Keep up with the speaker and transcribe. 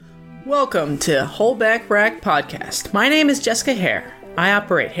Welcome to Holdback Rack Podcast. My name is Jessica Hare. I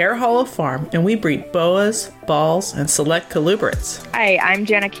operate Hare Hollow Farm, and we breed boas, balls, and select colubrids. Hi, I'm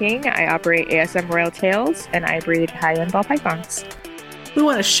Jenna King. I operate ASM Royal Tails, and I breed high-end ball pythons. We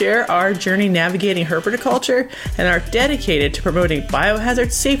want to share our journey navigating herpetoculture and are dedicated to promoting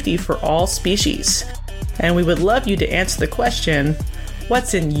biohazard safety for all species. And we would love you to answer the question,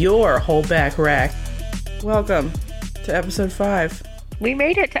 what's in your holdback rack? Welcome to episode 5. We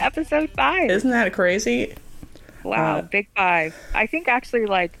made it to episode 5. Isn't that crazy? Wow, big 5. I think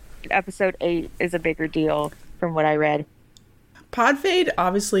actually episode 8 is a bigger deal from what I read. Pod fade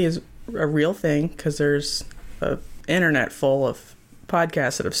obviously is a real thing because there's an internet full of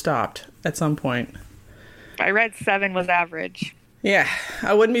podcasts that have stopped at some point. I read 7 was average. Yeah,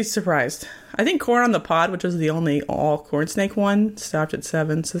 I wouldn't be surprised. I think Corn on the Pod, which was the only all corn snake one, stopped at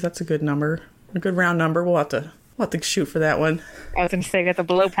 7, so that's a good number. A good round number. We'll have to shoot for that one. I was going to say, get the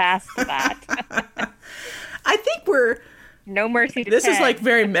blow past that. I think we're... No mercy to This 10. is like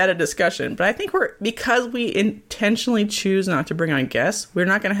very meta discussion, but I think because we intentionally choose not to bring on guests, we're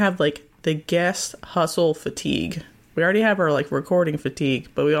not going to have like the guest hustle fatigue. We already have our like recording fatigue,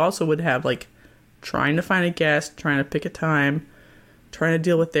 but we also would have like trying to find a guest, trying to pick a time, trying to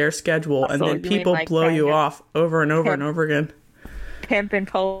deal with their schedule, Hustle, and then people like blow you off over and over and over again. Pimp and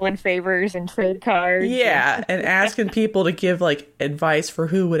pulling favors and trade cards. Yeah, and asking people to give like advice for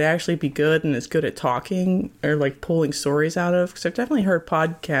who would actually be good and is good at talking or like pulling stories out of. Because I've definitely heard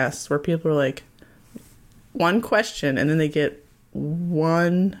podcasts where people are like one question and then they get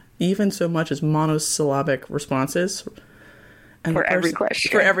one, even so much as monosyllabic responses. And For every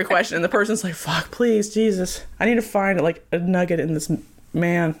question. For every question. And the person's like, fuck, please, Jesus. I need to find like a nugget in this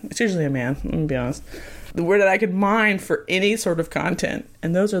man. It's usually a man, let me be honest. Where that I could mine for any sort of content.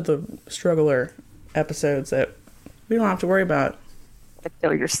 And those are the struggler episodes that we don't have to worry about.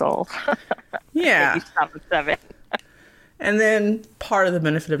 Kill your soul. Yeah. You stop at 7. And then part of the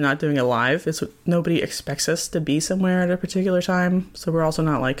benefit of not doing it live is nobody expects us to be somewhere at a particular time. So we're also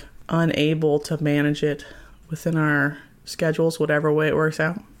not like unable to manage it within our schedules, whatever way it works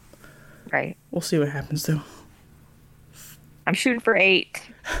out. Right. We'll see what happens though. I'm shooting for 8.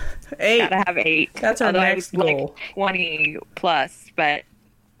 8. Gotta have 8. That's our Although next I would goal. like 20 plus, but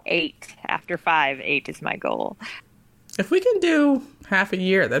 8 after 5. 8 is my goal. If we can do half a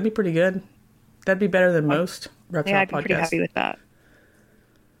year, that'd be pretty good. That'd be better than most reptile Yeah, I'd be pretty podcasts. happy with that.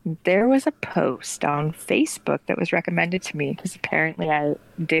 There was a post on Facebook that was recommended to me because apparently I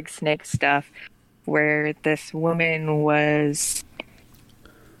dig snake stuff where this woman was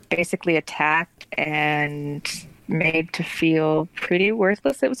basically attacked and made to feel pretty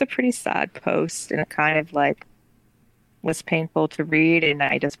worthless. It was a pretty sad post and it kind of like was painful to read, and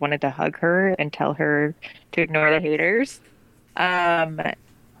I just wanted to hug her and tell her to ignore the haters. And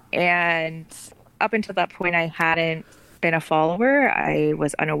up until that point I hadn't been a follower. I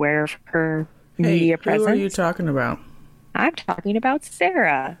was unaware of her media presence. Who are you talking about? I'm talking about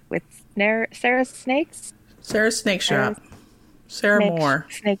Sarah with Sarah's Snakes. Sarah's Snake Shop. Sarah Moore.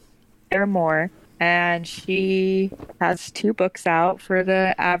 Sarah Moore. And she has 2 books out for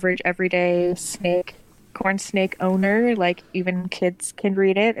the average everyday corn snake owner. Like even kids can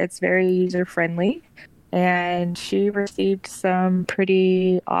read it. It's very user friendly. And she received some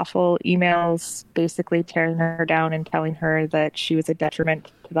pretty awful emails basically tearing her down and telling her that she was a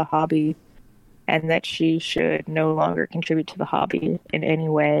detriment to the hobby and that she should no longer contribute to the hobby in any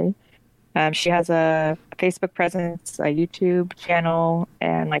way. She has a Facebook presence, a YouTube channel,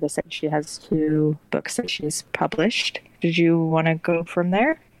 and like I said, she has 2 books that she's published. Did you want to go from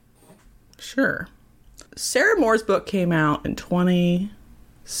there? Sure. Sarah Moore's book came out in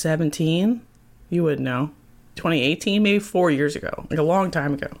 2017. You would know. 2018, maybe 4 years ago, like a long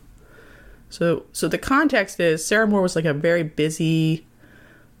time ago. So the context is Sarah Moore was like a very busy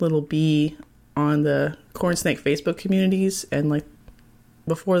little bee on the corn snake Facebook communities and like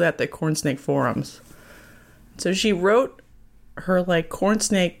before that the corn snake forums. So she wrote her like corn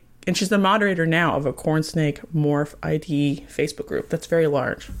snake, and she's the moderator now of a corn snake morph ID Facebook group that's very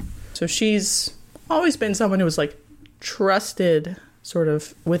large. So she's always been someone who was like trusted sort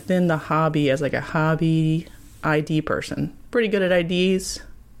of within the hobby as like a hobby ID person. Pretty good at IDs,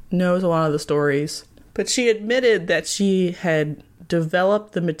 knows a lot of the stories. But she admitted that she had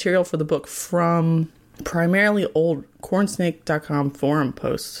developed the material for the book from primarily old cornsnake.com forum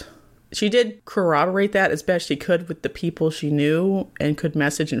posts. She did corroborate that as best she could with the people she knew and could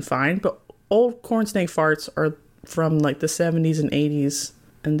message and find, but old corn snake farts are from like the 70s and 80s,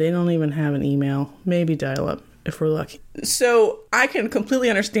 and they don't even have an email, maybe dial-up. if we're lucky. So I can completely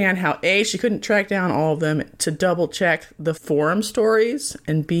understand how A, she couldn't track down all of them to double check the forum stories,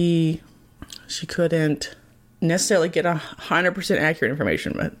 and B, she couldn't necessarily get 100% accurate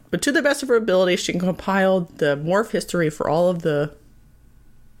information. But to the best of her ability, she compiled the morph history for all of the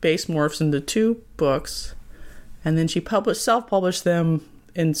base morphs into 2 books, and then she self-published them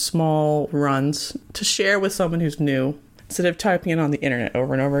in small runs to share with someone who's new instead of typing it on the internet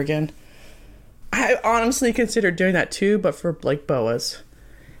over and over again. I honestly considered doing that too, but for like boas.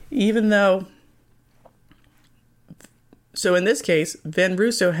 Even though... So in this case, Van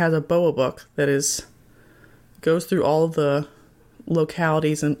Russo has a boa book that goes through all of the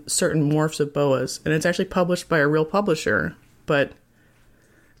localities and certain morphs of boas, and it's actually published by a real publisher. But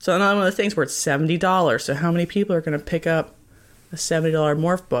it's another one of the things where it's $70. So how many people are going to pick up a $70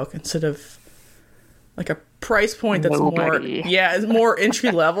 morph book instead of like a price point that's is more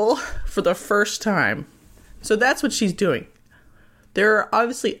entry level for the first time? So that's what she's doing. There are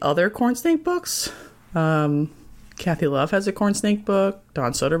obviously other corn snake books. Kathy Love has a corn snake book.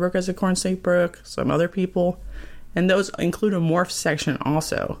 Don Soderbergh has a corn snake book. Some other people. And those include a morph section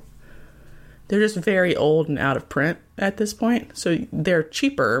also. They're just very old and out of print at this point. So they're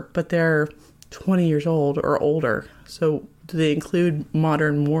cheaper, but they're 20 years old or older. So do they include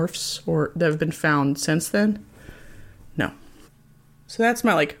modern morphs or that have been found since then? No. So that's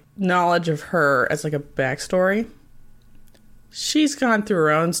my knowledge of her as a backstory. She's gone through her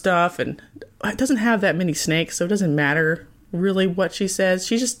own stuff and it doesn't have that many snakes, so it doesn't matter really what she says.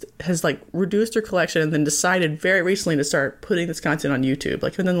 She just has reduced her collection and then decided very recently to start putting this content on YouTube,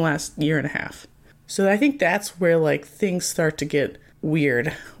 within the last year and a half. So I think that's where things start to get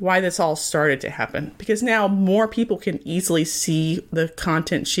weird, why this all started to happen, because now more people can easily see the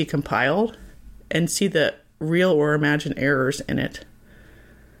content she compiled and see the real or imagined errors in it.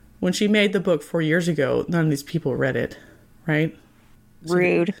 When she made the book 4 years ago, none of these people read it, right?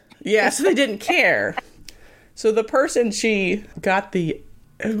 Rude. So they didn't care. So the person she got it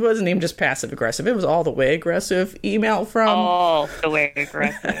wasn't even just passive aggressive, it was all the way aggressive email from. All the way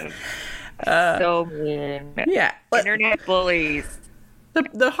aggressive. So mean. Yeah. Internet bullies.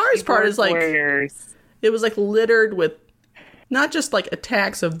 The hardest part is warriors. It was littered with not just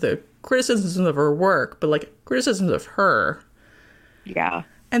attacks of the criticisms of her work, but criticisms of her. Yeah.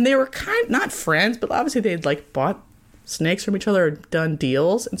 And they were not friends, but obviously they'd bought snakes from each other or done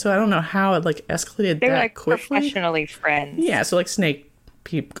deals. And so I don't know how it escalated they that were quickly. Professionally friends. Yeah, so snake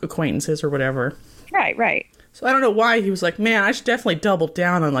acquaintances or whatever. Right. So I don't know why he was man, I should definitely double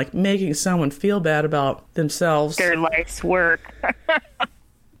down on making someone feel bad about themselves. Their life's work.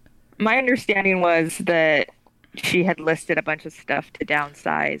 My understanding was that she had listed a bunch of stuff to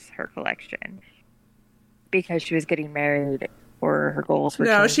downsize her collection because she was getting married or her goals were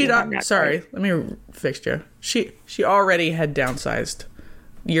No, she changing. not. Sorry, let me fix you. She already had downsized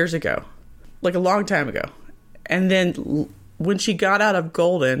years ago, a long time ago. And then when she got out of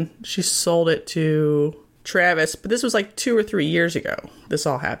Golden, she sold it to Travis, but this was 2 or 3 years ago. This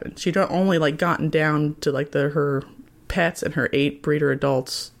all happened. She'd only gotten down to her pets and her 8 breeder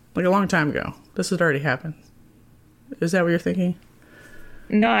adults a long time ago. This had already happened. Is that what you're thinking?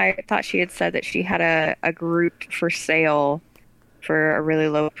 No, I thought she had said that she had a group for sale for a really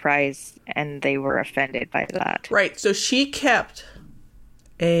low price and they were offended by that. Right. So she kept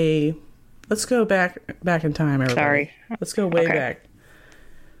let's go back in time, everybody. Sorry. Let's go way back.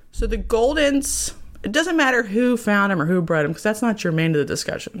 So the Goldens, it doesn't matter who found them or who bred them, because that's not germane to the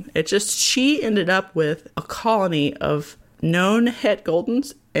discussion. It's just she ended up with a colony of known het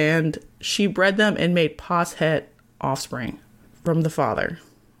Goldens, and she bred them and made pos het offspring from the father,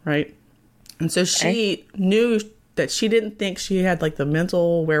 right? And so she knew that she didn't think she had the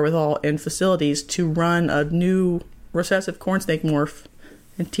mental wherewithal and facilities to run a new recessive corn snake morph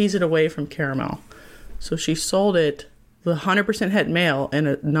and tease it away from Caramel. So she sold it, the 100% het male and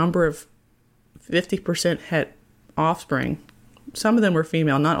a number of 50% het offspring. Some of them were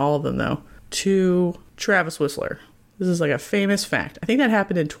female, not all of them though, to Travis Whistler. This is a famous fact. I think that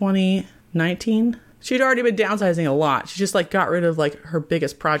happened in 2019. She'd already been downsizing a lot. She just got rid of her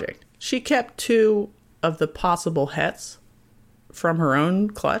biggest project. She kept 2 of the possible hets from her own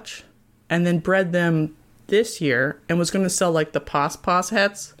clutch and then bred them this year and was going to sell the pos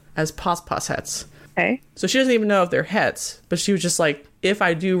hets as pos hets. Okay. So she doesn't even know if they're hets, but she was just if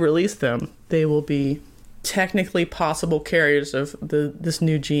I do release them, they will be technically possible carriers of this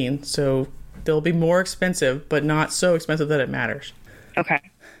new gene. So they'll be more expensive, but not so expensive that it matters. Okay.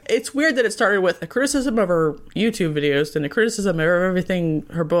 It's weird that it started with a criticism of her YouTube videos, then a criticism of everything,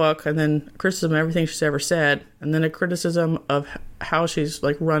 her book, and then a criticism of everything she's ever said, and then a criticism of how she's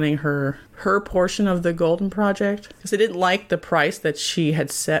like running her portion of the Golden project, because they didn't like the price that she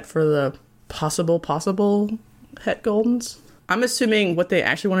had set for the possible het Goldens. I'm assuming what they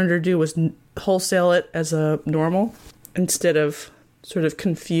actually wanted her to do was wholesale it as a normal instead of sort of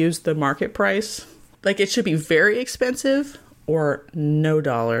confuse the market price. Like, it should be very expensive or no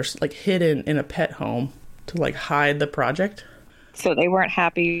dollars, like hidden in a pet home to like hide the project. So they weren't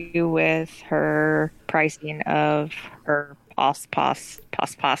happy with her pricing of her pos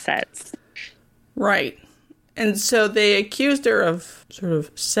sets. Right. And so they accused her of sort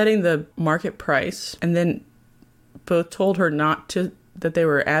of setting the market price, and then both told her not to, that they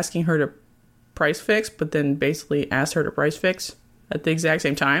were asking her to price fix, but then basically asked her to price fix at the exact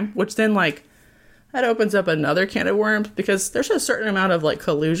same time, which then like that opens up another can of worms, because there's a certain amount of like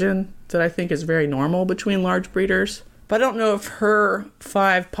collusion that I think is very normal between large breeders. But I don't know if her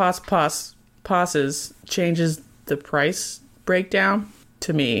 5 posses changes the price breakdown.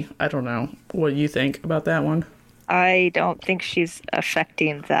 To me, I don't know. What do you think about that one? I don't think she's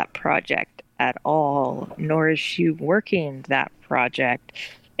affecting that project at all, nor is she working that project.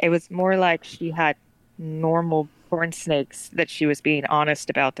 It was more like she had normal corn snakes that she was being honest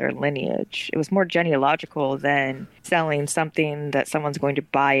about their lineage. It was more genealogical than selling something that someone's going to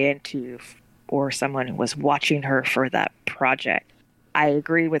buy into, or someone who was watching her for that project. I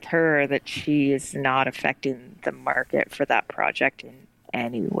agree with her that she is not affecting the market for that project in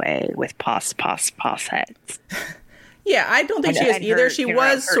any way with pos heads. Yeah, I don't think she is either. She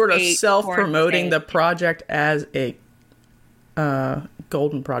was sort of self-promoting the project as a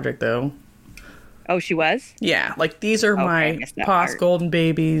Golden project, though. Oh, she was? Yeah, like, these are my pos Golden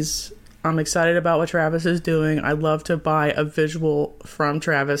babies. I'm excited about what Travis is doing. I'd love to buy a visual from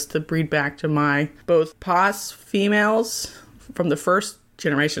Travis to breed back to my both pos females from the first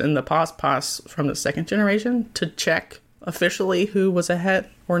generation and the pos from the second generation to check officially who was a het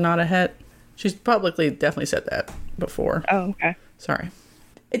or not a het. She's publicly definitely said that before. Oh, okay. Sorry.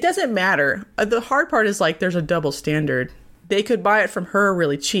 It doesn't matter. The hard part is, like, there's a double standard. They could buy it from her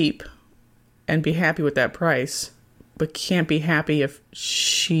really cheap and be happy with that price, but can't be happy if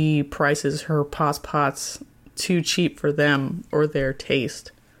she prices her pots too cheap for them or their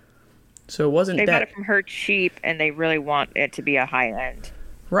taste. So it wasn't they bought it from her cheap, and they really want it to be a high-end.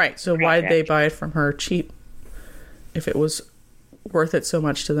 Right, so why did they buy it from her cheap if it was worth it so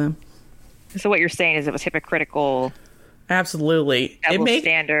much to them? So what you're saying is it was hypocritical. Absolutely. Double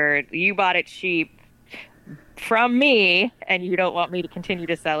standard. You bought it cheap from me, and you don't want me to continue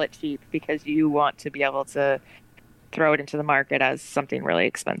to sell it cheap because you want to be able to throw it into the market as something really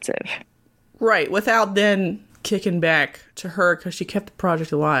expensive. Right, without then kicking back to her because she kept the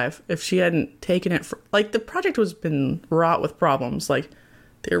project alive. If she hadn't taken it, like, the project was been wrought with problems. Like,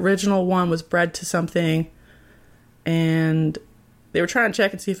 the original one was bred to something, and they were trying to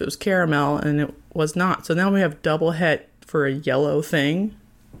check and see if it was caramel, and it was not. So now we have double het for a yellow thing.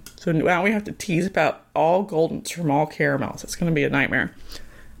 So now we have to tease about all Goldens from all caramels. It's going to be a nightmare.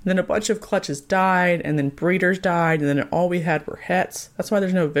 And then a bunch of clutches died, and then breeders died, and then all we had were hets. That's why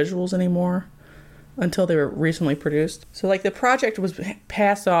there's no visuals anymore until they were recently produced. So, like, the project was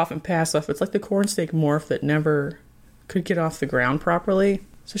passed off. It's like the corn snake morph that never could get off the ground properly.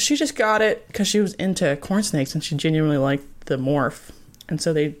 So she just got it because she was into corn snakes and she genuinely liked the morph. And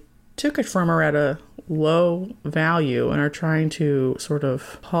so they took it from her at a low value and are trying to sort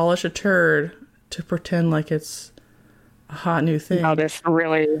of polish a turd to pretend like it's a hot new thing. Oh, this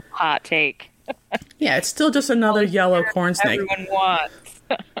really hot take. Yeah, it's still just another yellow corn snake. Everyone wants.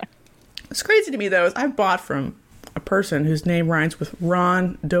 It's crazy to me, though, is I bought from a person whose name rhymes with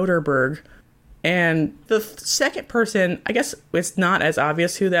Ron Doderberg. And the second person, I guess it's not as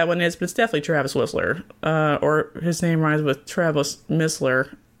obvious who that one is, but it's definitely Travis Whistler. Or his name rhymes with Travis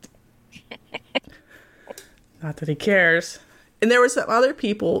Missler. Not that he cares. And there were some other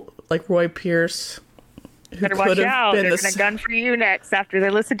people, like Roy Pierce, who better watch out. They're going to gun for you next after they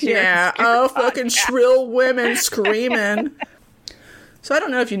listen to your fucking shrill women screaming. So I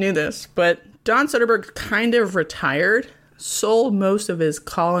don't know if you knew this, but Don Soderbergh kind of retired, sold most of his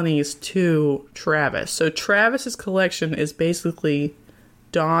colonies to Travis. So Travis's collection is basically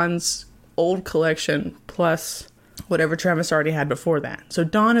Don's old collection plus whatever Travis already had before that. So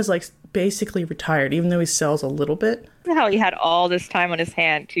Don is, like, basically retired, even though he sells a little bit. How he had all this time on his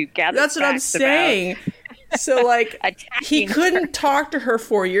hand to gather. That's what I'm saying. So, like, he couldn't talk to her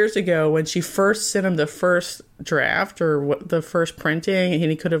 4 years ago when she first sent him the first draft or the first printing,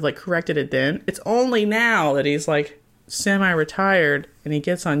 and he could have, like, corrected it then. It's only now that he's, like, semi-retired and he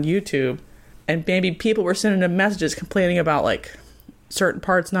gets on YouTube, and maybe people were sending him messages complaining about, like, certain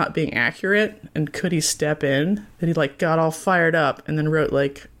parts not being accurate and could he step in, that he like got all fired up and then wrote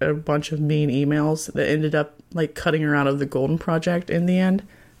like a bunch of mean emails that ended up like cutting her out of the Golden Project in the end.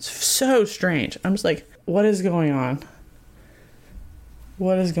 It's so strange. I'm just like, what is going on?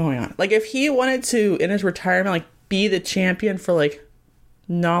 What is going on? Like, if he wanted to, in his retirement, like, be the champion for, like,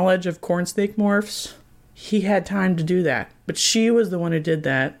 knowledge of corn snake morphs, he had time to do that. But she was the one who did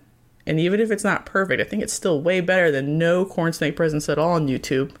that. And even if it's not perfect, I think it's still way better than no corn snake presence at all on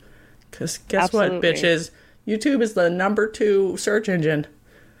YouTube. Because guess Absolutely. what, bitches? YouTube is the #2 search engine.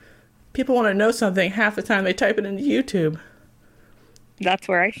 People want to know something half the time they type it into YouTube. That's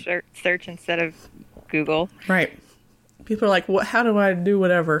where I search instead of Google. Right. People are like, "What? How do I do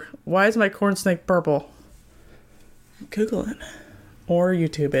whatever? Why is my corn snake purple?" Google it. Or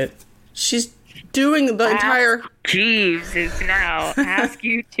YouTube it. She's doing the entire... Jeeves is now. Ask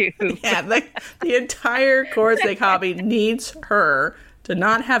YouTube. Yeah, the entire corn snake hobby needs her to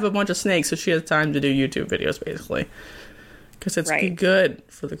not have a bunch of snakes so she has time to do YouTube videos, basically. Because it's Right. good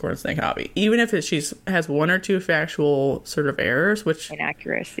for the corn snake hobby. Even if has one or two factual sort of errors, which...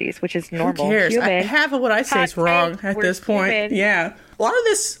 Inaccuracies, which is normal. Who cares? Human. Half of what I say is wrong at this point. Human. Yeah. A lot of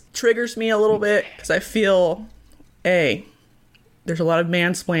this triggers me a little bit because I feel, there's a lot of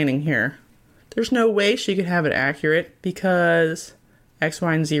mansplaining here. There's no way she could have it accurate because X,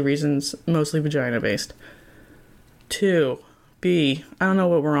 Y, and Z reasons, mostly vagina-based. 2, B, I don't know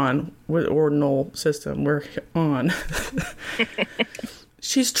what we're on, what ordinal system we're on.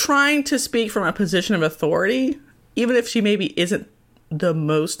 She's trying to speak from a position of authority, even if she maybe isn't the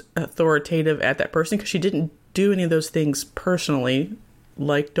most authoritative at that person, because she didn't do any of those things personally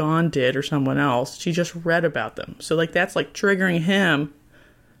like Dawn did or someone else. She just read about them. So, like, that's, like, triggering him,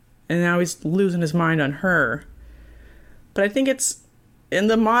 and now he's losing his mind on her. But I think it's, in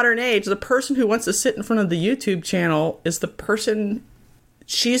the modern age, the person who wants to sit in front of the YouTube channel is the person...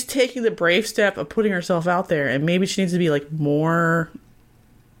 She's taking the brave step of putting herself out there, and maybe she needs to be, like, more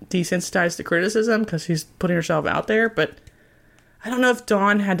desensitized to criticism because she's putting herself out there, but I don't know if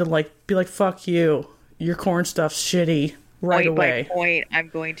Dawn had to, like, be like, fuck you, your corn stuff's shitty right away. Point by point, I'm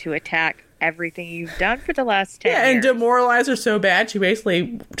going to attack everything you've done for the last 10 Yeah, years. and demoralize her so bad she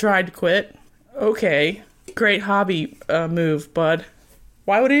basically tried to quit. Okay, great hobby move, bud.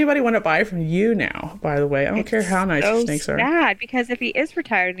 Why would anybody want to buy from you now, by the way? I don't care how nice your snakes are. It's so sad, because if he is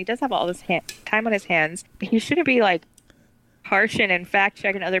retired and he does have all this time on his hands, he shouldn't be, like, harshing and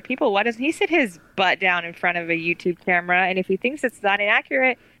fact-checking other people. Why doesn't he sit his butt down in front of a YouTube camera, and if he thinks it's that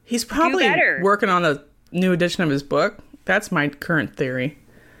inaccurate, he's probably do better. working on a new edition of his book. That's my current theory.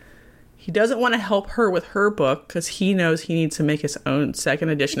 He doesn't want to help her with her book because he knows he needs to make his own second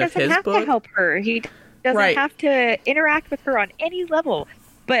edition of his book. He doesn't have to help her. He doesn't have to interact with her on any level.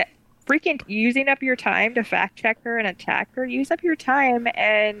 But freaking using up your time to fact-check her and attack her, use up your time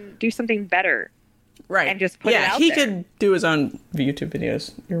and do something better. Right. And just put it out he there. could do his own YouTube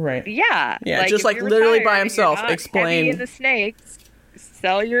videos. You're right. Yeah. Yeah, just like literally by himself explain. In the snakes,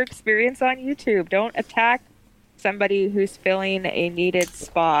 sell your experience on YouTube. Don't attack somebody who's filling a needed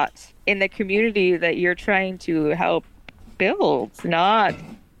spot in the community that you're trying to help build, not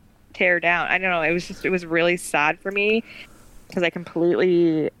tear down. I don't know. It was really sad for me because I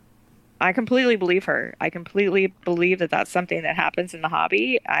completely believe her. I completely believe that that's something that happens in the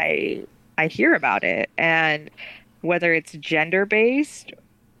hobby. I hear about it, and whether it's gender based,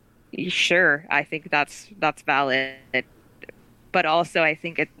 sure, I think that's valid, but also I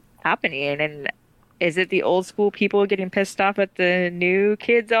think it's happening. And is it the old school people getting pissed off at the new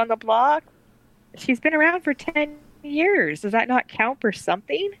kids on the block? She's been around for 10 years. Does that not count for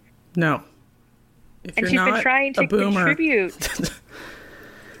something? No. If and you're she's not been trying to a boomer. Contribute.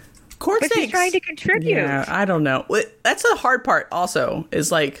 Corn But snakes. she's trying to contribute. Yeah, I don't know. That's the hard part also,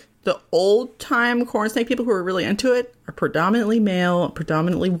 is like the old time corn snake people who are really into it are predominantly male,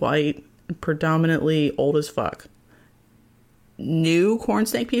 predominantly white, and predominantly old as fuck. New corn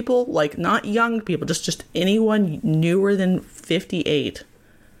snake people, like not young people, just anyone newer than 58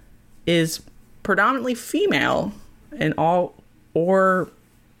 is predominantly female and all, or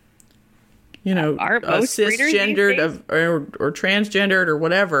Are most breeders these cisgendered days? or transgendered or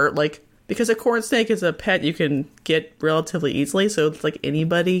whatever, like, because a corn snake is a pet you can get relatively easily, so it's like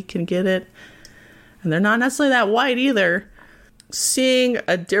anybody can get it, and they're not necessarily that white either. Seeing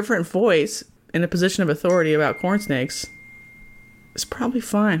a different voice in a position of authority about corn snakes is probably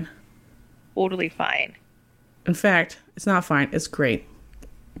fine. Totally fine. In fact, it's not fine, it's great.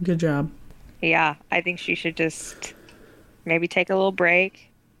 Good job. Yeah, I think she should just maybe take a little break,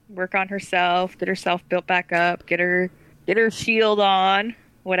 work on herself, get herself built back up, get her shield on,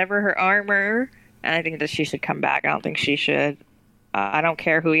 whatever her armor, and I think that she should come back. I don't think she should I don't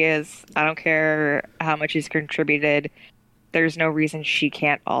care who he is. I don't care how much he's contributed. There's no reason she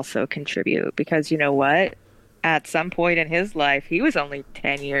can't also contribute, because you know what? At some point in his life, he was only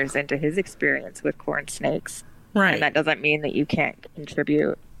 10 years into his experience with corn snakes. Right. And that doesn't mean that you can't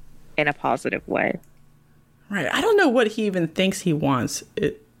contribute in a positive way. Right. I don't know what he even thinks he wants,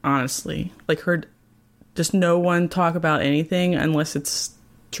 honestly. Like, heard just no one talk about anything unless it's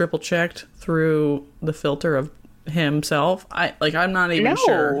triple checked through the filter of himself. I'm not even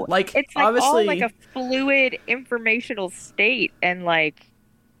sure. Like, it's like obviously, all like a fluid informational state, and like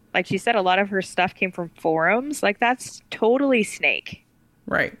she said, a lot of her stuff came from forums. Like, that's totally snake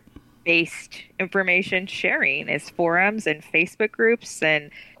right based information sharing is forums and Facebook groups,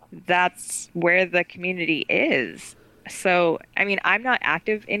 and that's where the community is. So, I mean, I'm not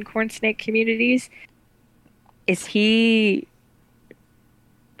active in corn snake communities. Is he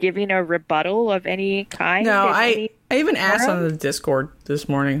giving a rebuttal of any kind? No, I even asked on the Discord this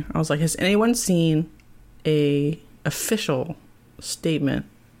morning. I was like, has anyone seen a official statement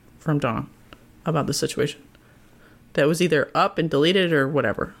from Dawn about the situation that was either up and deleted or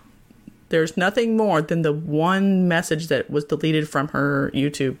whatever? There's nothing more than the one message that was deleted from her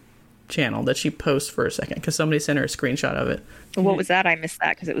YouTube channel that she posts for a second because somebody sent her a screenshot of it. What was that? I missed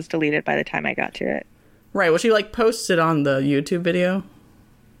that because it was deleted by the time I got to it. Right. Well, she like posts it on the YouTube video,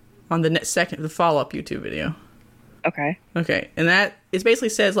 on the follow-up YouTube video. Okay. And that it basically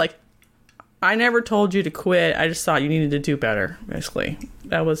says like, I never told you to quit. I just thought you needed to do better. Basically,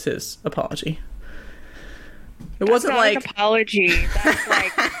 that was his apology. It wasn't like an apology. That's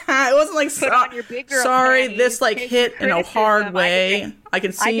like it wasn't like sorry. This like hit in a hard way. I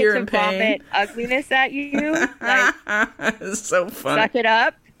can see you're in pain. Vomit ugliness at you. Like, it's so funny. Suck it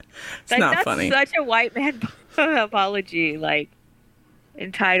up. It's not funny. That's such a white man apology. Like,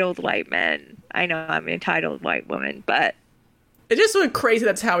 entitled white men. I know I'm an entitled white woman, but it just went crazy.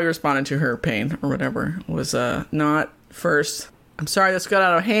 That's how he responded to her pain or whatever. Was not first, I'm sorry this got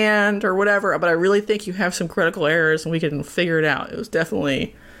out of hand or whatever, but I really think you have some critical errors and we can figure it out. It was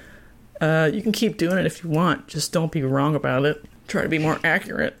definitely, you can keep doing it if you want. Just don't be wrong about it. Try to be more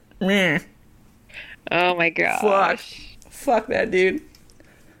accurate. Meh. Oh my gosh. Fuck that dude.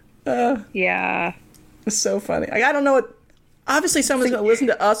 Yeah. It's so funny. I don't know what, obviously someone's going to listen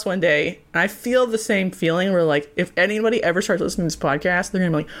to us one day, and I feel the same feeling where, like, if anybody ever starts listening to this podcast, they're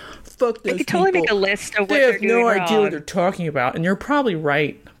going to be like, fuck those people. They could totally make a list of what they're doing wrong. They have no idea what they're talking about, and you're probably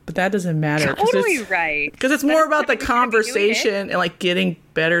right, but that doesn't matter. Totally right. Because it's more about the conversation and, like, getting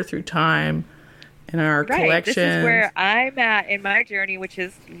better through time in our collection. This is where I'm at in my journey, which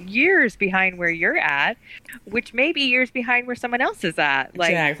is years behind where you're at, which may be years behind where someone else is at.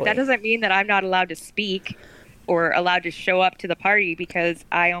 Like, exactly. That doesn't mean that I'm not allowed to speak or allowed to show up to the party because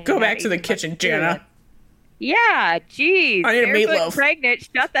I only go back to the kitchen, Jenna. Yeah, geez. I need a meatloaf. Pregnant,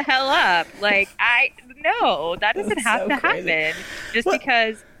 shut the hell up. Like, no, that doesn't have to happen. Just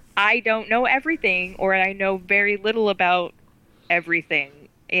because I don't know everything or I know very little about everything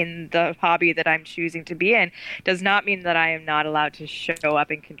in the hobby that I'm choosing to be in does not mean that I am not allowed to show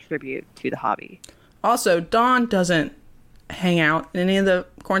up and contribute to the hobby. Also, Don doesn't hang out in any of the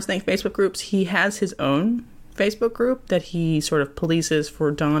Corn Snake Facebook groups. He has his own Facebook group that he sort of polices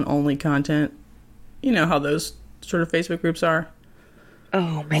for Dawn-only content. You know how those sort of Facebook groups are.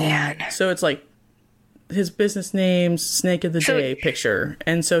 Oh, man. So it's like his business name's Snake of the Day picture.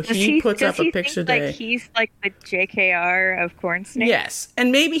 And so he puts up a picture day. Like he's like the JKR of Corn Snake? Yes.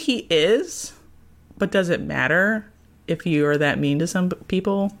 And maybe he is, but does it matter if you are that mean to some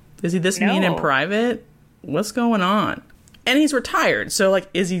people? Is he this mean in private? What's going on? And he's retired. So, like,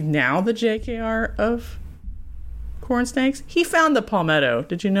 is he now the JKR of Corn Snakes? He found the palmetto.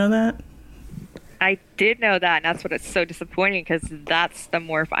 Did you know that? I did know that, and that's what it's so disappointing because that's the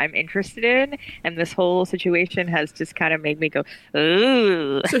morph I'm interested in, and this whole situation has just kind of made me go,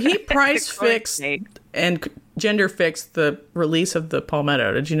 ooh. So he price fixed and gender fixed the release of the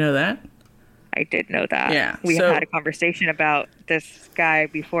palmetto. Did you know that? I did know that. Yeah. We had a conversation about this guy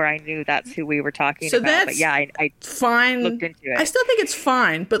before I knew that's who we were talking about. That's but yeah, I fine. Looked into it. I still think it's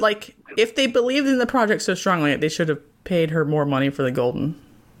fine, but like if they believed in the project so strongly, they should have paid her more money for the golden.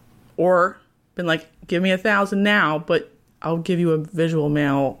 Or been like, give me $1,000 now, but I'll give you a visual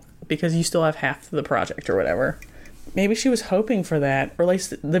mail because you still have half of the project or whatever. Maybe she was hoping for that, or at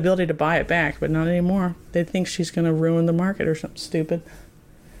least the ability to buy it back, but not anymore. They think she's going to ruin the market or something stupid.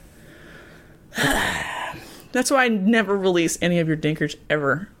 That's why I never release any of your dinkers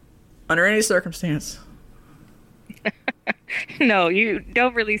ever, under any circumstance. No, you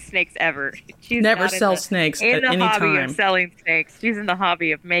don't release snakes ever. She's never sell snakes at any time. In the hobby of selling snakes. She's in the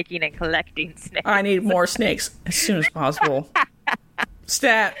hobby of making and collecting snakes. I need more snakes as soon as possible.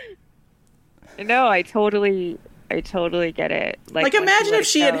 Stat. No, I totally get it. Like when imagine let if it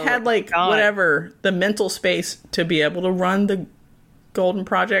she had go, had, like, it's gone. whatever, the mental space to be able to run the Golden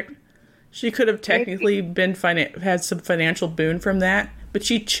Project. She could have technically been had some financial boon from that, but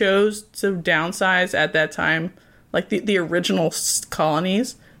she chose to downsize at that time, like the original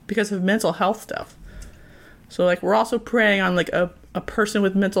colonies, because of mental health stuff. So, like, we're also preying on, like, a person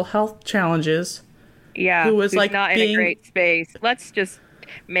with mental health challenges. Yeah, who was who's like not in a great space. Let's just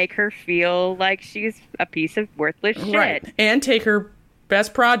make her feel like she's a piece of worthless shit. Right. And take her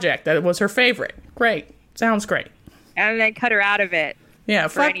best project that was her favorite. Great. Sounds great. And then cut her out of it. Yeah,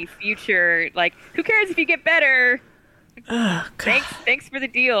 for any future, like, who cares if you get better? Oh, God. Thanks for the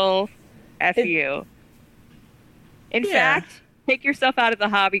deal. F you. In fact, take yourself out of the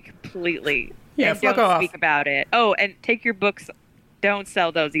hobby completely. Yeah, and fuck don't off. speak about it. Oh, and take your books. Don't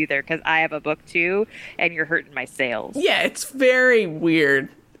sell those either, because I have a book too, and you're hurting my sales. Yeah, it's very weird.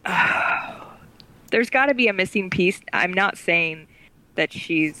 There's got to be a missing piece. I'm not saying that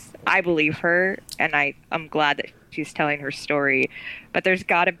I believe her, and I'm glad that she's telling her story, but there's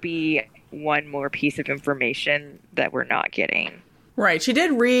got to be one more piece of information that we're not getting. Right. She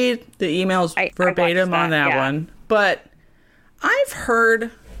did read the emails verbatim on that one, but I've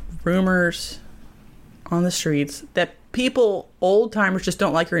heard rumors on the streets that people, old timers, just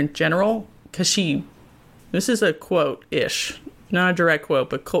don't like her in general because this is a quote-ish, not a direct quote,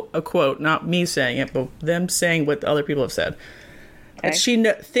 but a quote, not me saying it, but them saying what other people have said. Okay. And she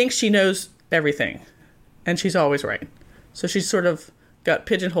thinks she knows everything, and she's always right. So she's sort of got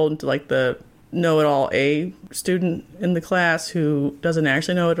pigeonholed into, like, the know-it-all A student in the class who doesn't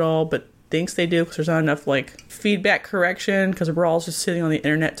actually know it all, but thinks they do because there's not enough, like, feedback correction because we're all just sitting on the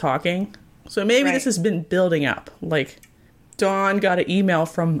internet talking. So maybe this has been building up. Like, Dawn got an email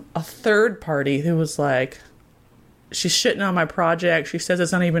from a third party who was like, she's shitting on my project. She says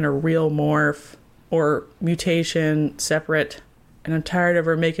it's not even a real morph or mutation separate, and I'm tired of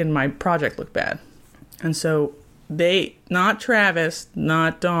her making my project look bad. And so they, not Travis,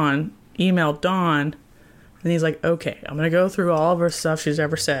 not Dawn, emailed Dawn, and he's like, okay, I'm going to go through all of her stuff she's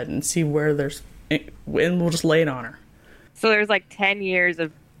ever said and see where there's, and we'll just lay it on her. So there's like 10 years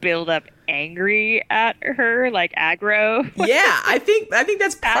of build up angry at her, like aggro. Yeah, I think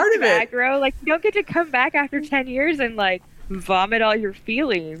that's part of it. Aggro, like, you don't get to come back after 10 years and, like, vomit all your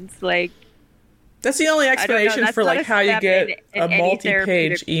feelings. Like, that's the only explanation for, like, how you get a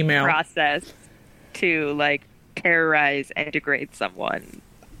multi-page email process to, like, terrorize and degrade someone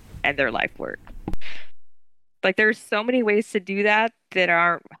and their life work. Like, there's so many ways to do that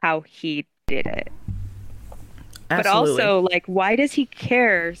aren't how he did it. Absolutely. But also, like, why does he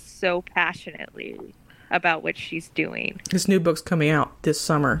care so passionately about what she's doing? His new book's coming out this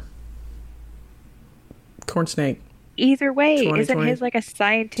summer. Corn Snake. Either way, isn't his like a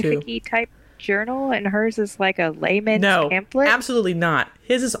scientific-y type journal and hers is like a layman's pamphlet? No, absolutely not.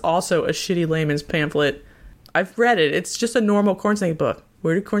 His is also a shitty layman's pamphlet. I've read it. It's just a normal corn snake book.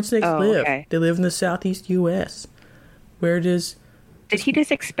 Where do corn snakes live? Okay. They live in the southeast U.S. Did he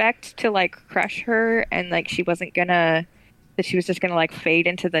just expect to, like, crush her and, like, that she was just gonna, like, fade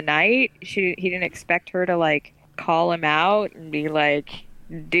into the night? He didn't expect her to, like, call him out and be like,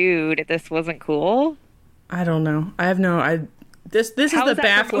 dude, this wasn't cool? I don't know. This is the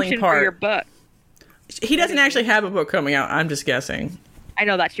baffling part. For your book? He doesn't actually have a book coming out. I'm just guessing. I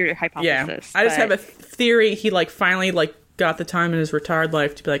know that's your hypothesis. Yeah. I just have a theory. He, like, finally, like, got the time in his retired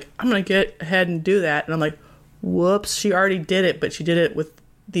life to be like, I'm gonna get ahead and do that. And I'm like, whoops, she already did it, but she did it with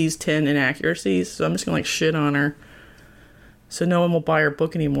these 10 inaccuracies, so I'm just gonna, like, shit on her. So no one will buy her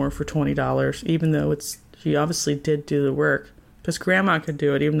book anymore for $20, even though she obviously did do the work. Because Grandma could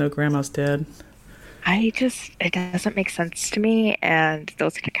do it, even though Grandma's dead. It doesn't make sense to me, and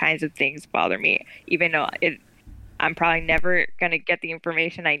those kinds of things bother me, even though I'm probably never gonna get the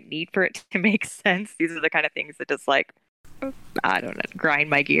information I need for it to make sense. These are the kind of things that just, like, I don't know, grind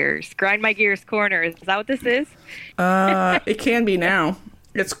my gears corner. Is that what this is? It can be now.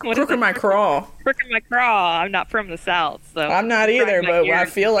 It's crook of my craw. Crook of my craw. I'm not from the South, so I'm not either, but I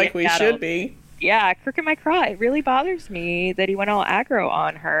feel like we should be. Yeah, crook of my craw. It really bothers me that he went all aggro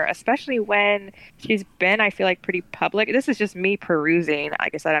on her, especially when she's been, I feel like, pretty public. This is just me perusing.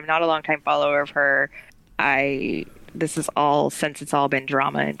 Like I said, I'm not a longtime follower of her. This is all since it's all been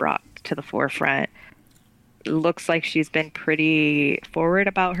drama and brought to the forefront. Looks like she's been pretty forward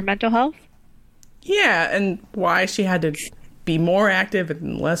about her mental health. Yeah, and why she had to be more active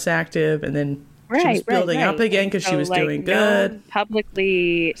and less active, and then she was building up again because she was doing good.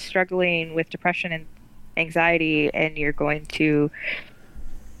 Publicly struggling with depression and anxiety, and you're going to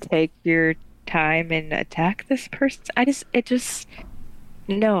take your time and attack this person.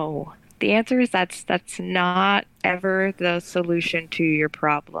 No. The answer is that's not ever the solution to your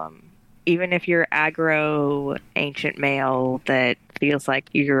problem. Even if you're aggro ancient male that feels like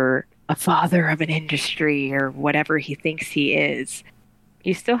you're a father of an industry or whatever he thinks he is,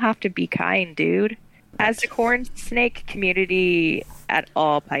 you still have to be kind, dude. Has the corn snake community at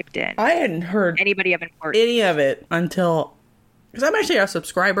all piped in? I hadn't heard Anybody of importance? any of it until, because I'm actually a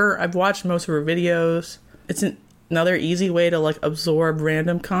subscriber. I've watched most of her videos. It's another easy way to like absorb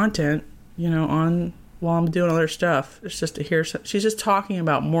random content, on while I'm doing other stuff. It's just to hear. She's just talking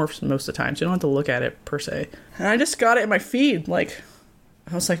about morphs most of the time, so you don't have to look at it per se. And I just got it in my feed. Like,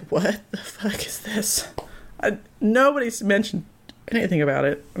 I was like, what the fuck is this? Nobody's mentioned anything about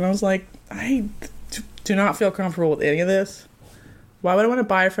it. And I was like, I do not feel comfortable with any of this. Why would I want to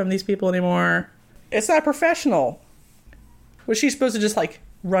buy from these people anymore? It's not professional. Was she supposed to just like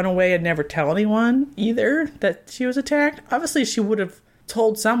run away and never tell anyone either that she was attacked? Obviously she would have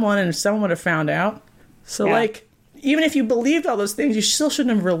told someone and someone would have found out. So like, even if you believed all those things, you still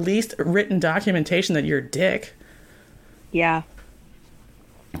shouldn't have released written documentation that you're a dick. Yeah.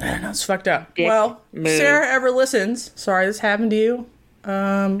 I don't know, it's fucked up. Dick well, move. Sarah ever listens. Sorry this happened to you.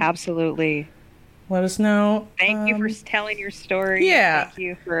 Absolutely. Let us know. Thank you for telling your story. Yeah. Thank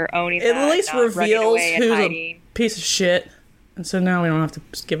you for owning It that. at least not running reveals away and who's hiding. a piece of shit. And so now we don't have to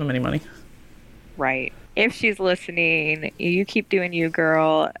just give him any money. Right. If she's listening, you keep doing you,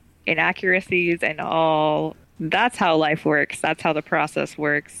 girl. Inaccuracies and all. That's how life works. That's how the process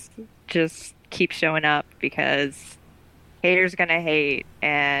works. Just keep showing up because haters gonna hate,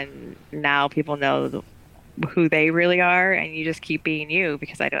 and now people know who they really are, and you just keep being you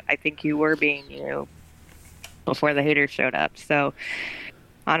because I think you were being you before the haters showed up. So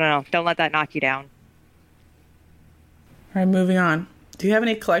I don't know. Don't let that knock you down. All right, moving on. Do you have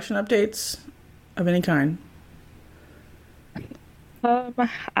any collection updates of any kind?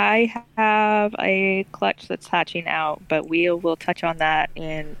 I have a clutch that's hatching out, but we'll touch on that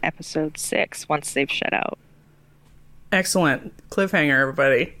in episode 6 once they've shut out. Excellent. Cliffhanger,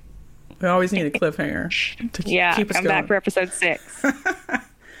 everybody. We always need a cliffhanger to keep us come going. back for episode 6. I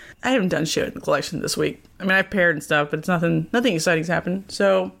haven't done shit in the collection this week. I mean, I've paired and stuff, but it's nothing exciting's happened.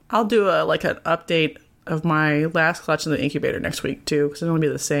 So I'll do an update of my last clutch in the incubator next week too, because it'll be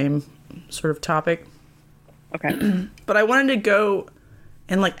the same sort of topic. Okay. But I wanted to go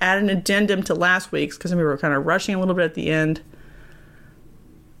and add an addendum to last week's because we were kind of rushing a little bit at the end.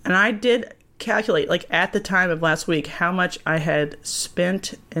 And I did calculate, at the time of last week, how much I had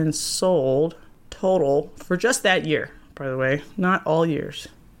spent and sold total for just that year, by the way. Not all years.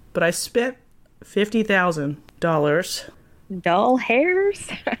 But I spent $50,000. Dull hairs?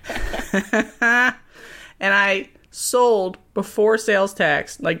 And I sold before sales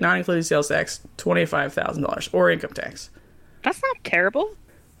tax, not including sales tax, $25,000 or income tax. That's not terrible.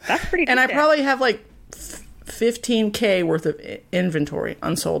 That's pretty good. And I probably have $15K worth of inventory,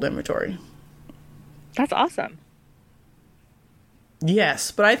 unsold inventory. That's awesome.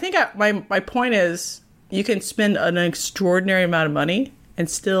 Yes, but I think my point is you can spend an extraordinary amount of money and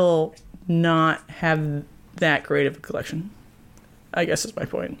still not have that great of a collection. I guess is my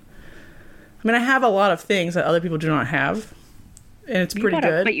point. I mean, I have a lot of things that other people do not have, and it's pretty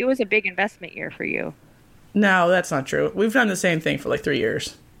good. But it was a big investment year for you. No, that's not true. We've done the same thing for 3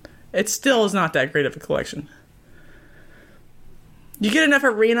 years. It still is not that great of a collection. You get enough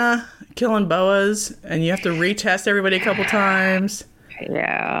arena killing boas, and you have to retest everybody a couple times.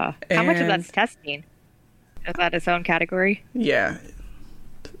 Yeah. How much of that's testing? Is that its own category? Yeah.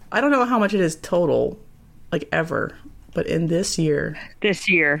 I don't know how much it is total, ever, but in this year. This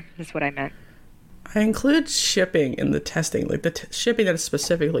year is what I meant. I include shipping in the testing, the shipping that is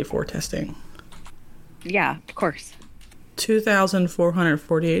specifically for testing. Yeah, of course.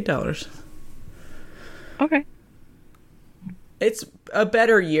 $2,448. Okay. It's a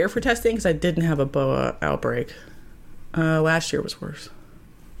better year for testing because I didn't have a boa outbreak. Last year was worse,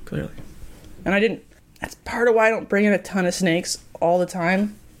 clearly. And I didn't... That's part of why I don't bring in a ton of snakes all the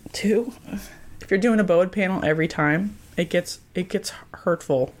time, too. If you're doing a boa panel every time, it gets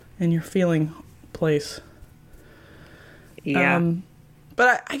hurtful in your feeling place. Yeah.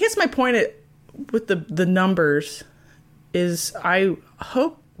 But I guess my point with the numbers is I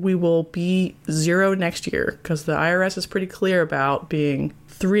hope we will be 0 next year because the IRS is pretty clear about being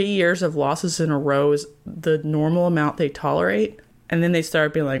 3 years of losses in a row is the normal amount they tolerate. And then they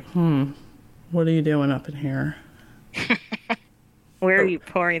start being like, what are you doing up in here? Where are you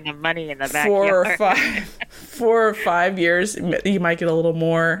pouring the money in the backyard? 4 or 5 years, you might get a little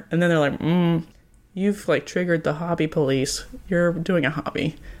more. And then they're like, you've triggered the hobby police. You're doing a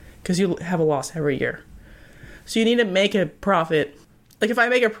hobby because you have a loss every year. So you need to make a profit Like, if I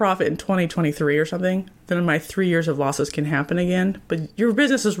make a profit in 2023 or something, then my 3 years of losses can happen again. But your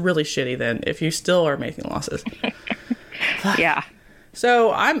business is really shitty then if you still are making losses. Yeah.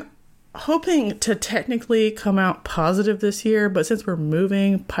 So I'm hoping to technically come out positive this year, but since we're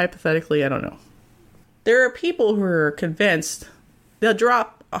moving, hypothetically, I don't know. There are people who are convinced they'll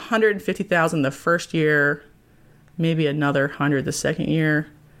drop $150,000 the first year, maybe another 100 the second year.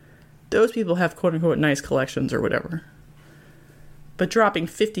 Those people have quote unquote nice collections or whatever. But dropping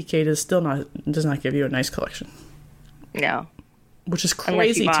 $50K does not give you a nice collection. No. Which is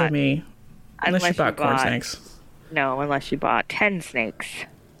crazy to me. Unless you bought corn snakes. No, unless you bought 10 snakes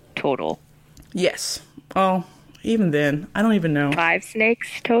total. Yes. Oh, even then, I don't even know. 5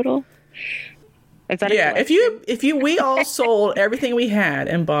 snakes total? Is that yeah, if we all sold everything we had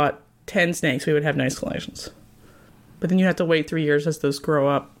and bought 10 snakes, we would have nice collections. But then you have to wait 3 years as those grow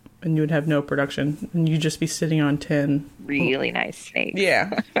up. And you would have no production. And you'd just be sitting on 10. Really nice snakes.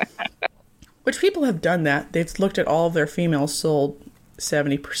 Yeah. Which people have done that. They've looked at all of their females sold.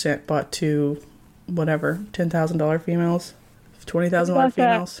 70% bought to, whatever, $10,000 females. $20,000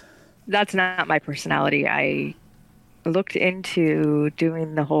 females. That's not my personality. I looked into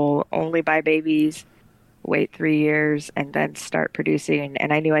doing the whole only buy babies, wait 3 years, and then start producing.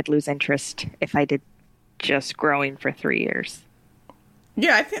 And I knew I'd lose interest if I did just growing for 3 years.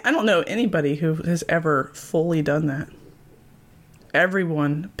 Yeah, I don't know anybody who has ever fully done that.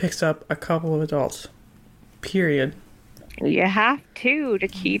 Everyone picks up a couple of adults. Period. You have to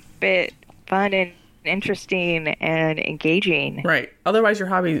keep it fun and interesting and engaging. Right. Otherwise, your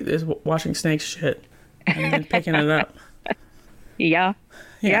hobby is watching snakes shit and then picking it up. Yeah.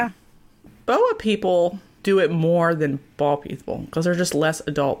 Boa people do it more than ball people because they're just less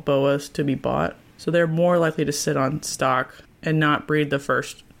adult boas to be bought. So they're more likely to sit on stock and not breed the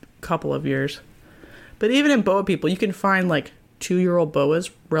first couple of years. But even in boa people, you can find like 2-year-old boas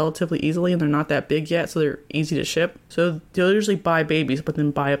relatively easily, and they're not that big yet, so they're easy to ship. So they'll usually buy babies, but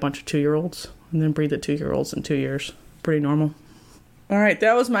then buy a bunch of 2-year-olds, and then breed the 2-year-olds in 2 years. Pretty normal. All right,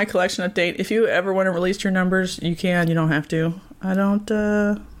 that was my collection update. If you ever want to release your numbers, you can. You don't have to. I don't.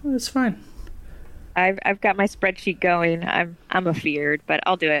 It's fine. I've got my spreadsheet going. I'm afeared, but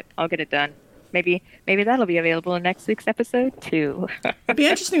I'll do it. I'll get it done. Maybe that'll be available in next week's episode too. It'd be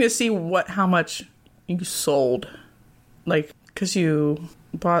interesting to see how much you sold, like, because you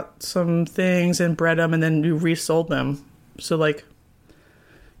bought some things and bred them and then you resold them. So like,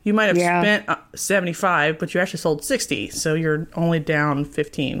 you might have spent 75, but you actually sold 60. So you're only down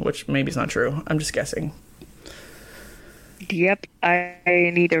 15, which maybe is not true. I'm just guessing. Yep, I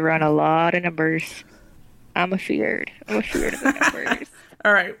need to run a lot of numbers. I'm afeared of the numbers.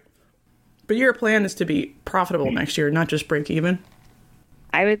 All right. But your plan is to be profitable next year, not just break even?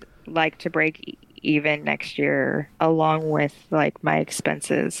 I would like to break even next year along with like my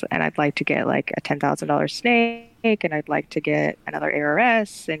expenses, and I'd like to get like a $10,000 snake, and I'd like to get another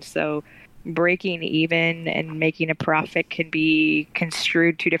ARS. And so breaking even and making a profit can be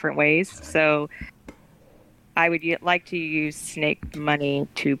construed 2 different ways. So I would like to use snake money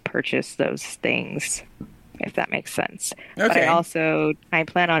to purchase those things, if that makes sense. Okay. But I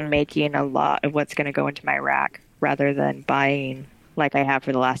plan on making a lot of what's going to go into my rack rather than buying like I have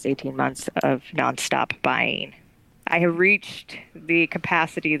for the last 18 months of nonstop buying. I have reached the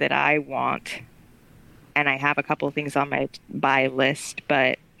capacity that I want, and I have a couple of things on my buy list,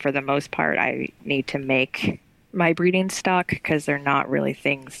 but for the most part, I need to make my breeding stock because they're not really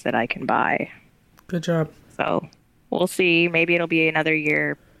things that I can buy. Good job. So we'll see. Maybe it'll be another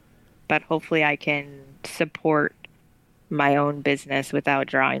year, but hopefully I can support my own business without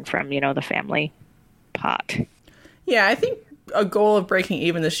drawing from, the family pot. Yeah, I think a goal of breaking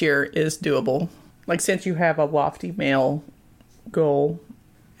even this year is doable. Like, since you have a lofty male goal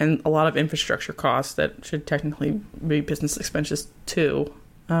and a lot of infrastructure costs that should technically be business expenses too,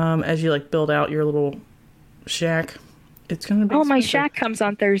 as you like build out your little shack, it's going to be expensive. My shack comes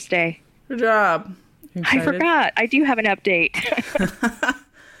on Thursday. Good job. I forgot. I do have an update.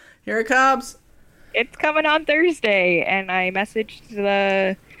 Here it comes. It's coming on Thursday, and I messaged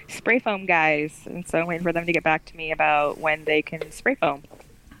the spray foam guys, and so I'm waiting for them to get back to me about when they can spray foam.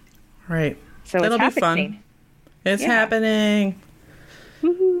 Right. So that'll be fun. It's happening.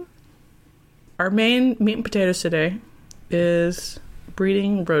 Woo-hoo. Our main meat and potatoes today is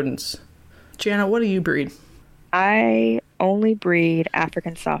breeding rodents. Jana, what do you breed? I only breed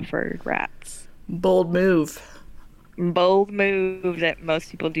African soft-furred rats. Bold move. Bold move that most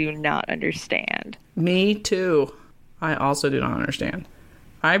people do not understand. Me too. I also do not understand.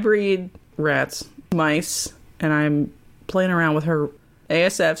 I breed rats, mice, and I'm playing around with her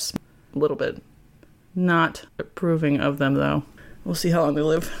ASFs a little bit. Not approving of them, though. We'll see how long they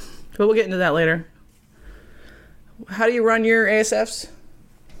live. But we'll get into that later. How do you run your ASFs?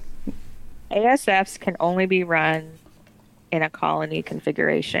 ASFs can only be run in a colony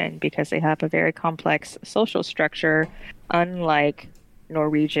configuration because they have a very complex social structure, unlike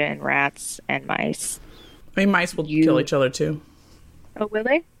Norwegian rats and mice. I mean, mice will kill each other too. Oh, will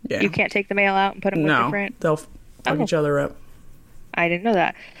they? Yeah. You can't take the male out and put them with different... They'll fuck each other up. I didn't know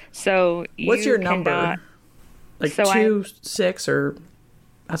that. So what's your number? Like so 2, 6, or...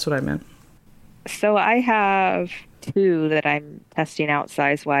 That's what I meant. So I have 2 that I'm testing out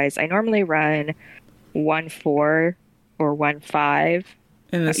size-wise. I normally run 1.4 or 1.5.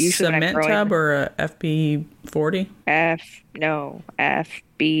 In a cement tub or a FB40?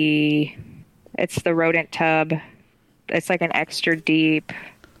 FB. It's the Rodent tub. It's like an extra deep.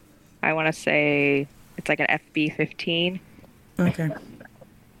 I want to say it's like an FB15. Okay.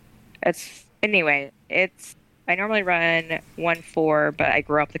 I normally run 1.4, but I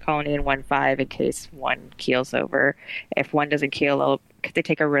grow up the colony in 1.5 in case one keels over. If one doesn't keel over, because they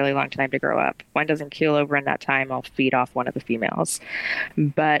take a really long time to grow up. One doesn't keel over in that time, I'll feed off one of the females.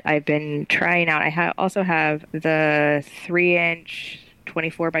 But I've been trying out. I also have the 3-inch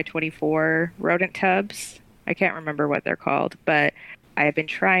 24 by 24 rodent tubs. I can't remember what they're called, but I've been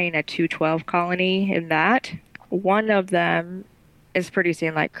trying a 212 colony in that. One of them is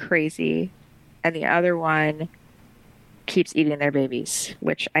producing like crazy, and the other one keeps eating their babies,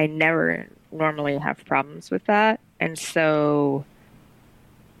 which I never normally have problems with that. And so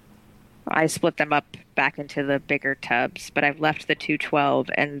I split them up back into the bigger tubs, but I've left the 212,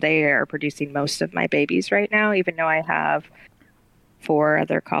 and they are producing most of my babies right now, even though I have 4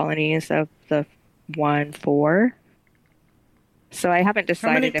 other colonies of the 1.4. So I haven't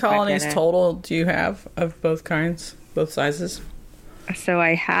decided. How many colonies total do you have of both kinds, both sizes? So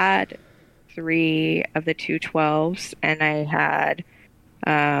I had 3 of the 212s, and I had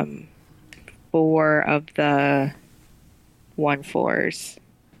 4 of the 1.4s,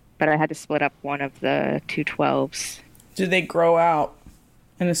 but I had to split up one of the 212s. Do they grow out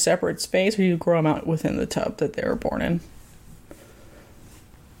in a separate space, or do you grow them out within the tub that they were born in?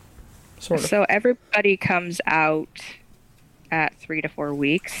 Sort of. So everybody comes out at 3 to 4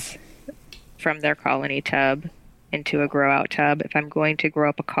 weeks from their colony tub into a grow out tub. If I'm going to grow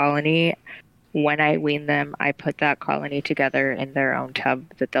up a colony, when I wean them, I put that colony together in their own tub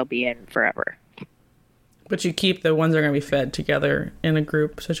that they'll be in forever. But you keep the ones that are going to be fed together in a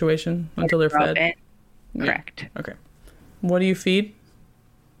group situation until they're fed? Correct. Yeah. Okay. What do you feed?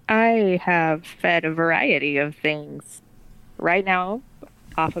 I have fed a variety of things. Right now,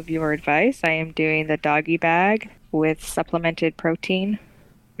 off of your advice, I am doing the doggy bag with supplemented protein.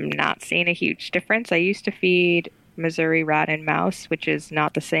 I'm not seeing a huge difference. I used to feed Missouri rat and mouse, which is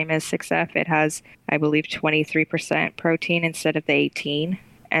not the same as 6F. It has, I believe, 23% protein instead of the 18.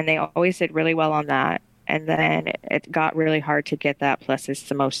 And they always did really well on that. And then it got really hard to get that. Plus, it's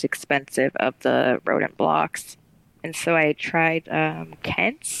the most expensive of the rodent blocks. And so I tried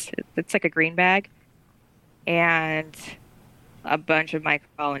Kent's. It's like a green bag. And a bunch of my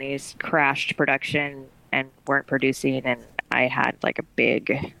colonies crashed production and weren't producing. And I had like a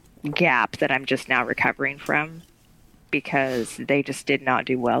big gap that I'm just now recovering from because they just did not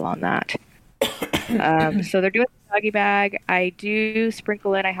do well on that. So they're doing the doggy bag. I do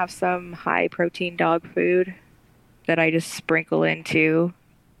sprinkle in. I have some high protein dog food that I just sprinkle into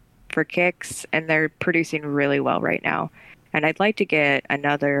for kicks, and they're producing really well right now. And I'd like to get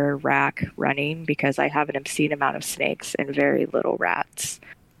another rack running because I have an obscene amount of snakes and very little rats.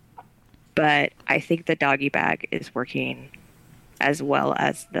 But I think the doggy bag is working as well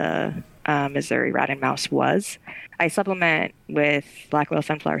as the Missouri rat and mouse was. I supplement with black oil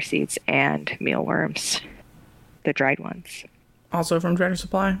sunflower seeds and mealworms, the dried ones. Also from Tractor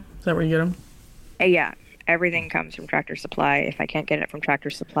Supply? Is that where you get them? Yeah, everything comes from Tractor Supply. If I can't get it from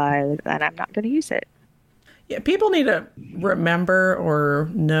Tractor Supply, then I'm not going to use it. Yeah, people need to remember or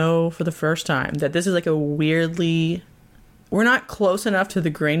know for the first time that this is like a weirdly... We're not close enough to the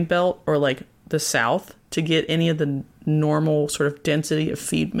grain belt or like the South to get any of the normal sort of density of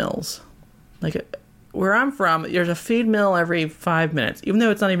feed mills. Like where I'm from, there's a feed mill every 5 minutes, even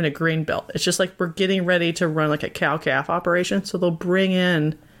though it's not even a grain belt. It's just like we're getting ready to run like a cow-calf operation. So they'll bring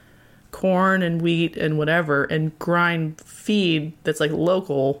in corn and wheat and whatever and grind feed that's like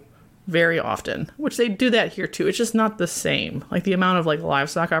local very often, which they do that here too. It's just not the same. Like the amount of like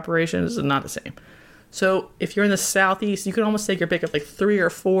livestock operations is not the same. So if you're in the Southeast, you can almost take your pick of like 3 or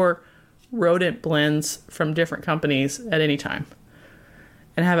 4 rodent blends from different companies at any time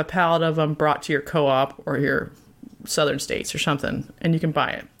and have a pallet of them brought to your co-op or your southern states or something, and you can buy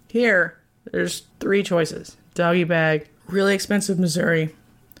it. Here, there's 3 choices. Doggy bag, really expensive Missouri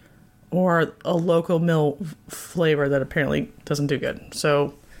or a local mill flavor that apparently doesn't do good.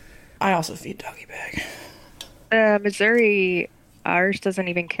 So I also feed doggy bag. Missouri, ours doesn't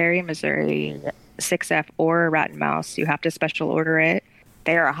even carry Missouri 6F or rat and mouse. You have to special order it.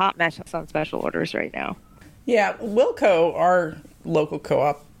 They are a hot mess on special orders right now. Yeah, Wilco, our local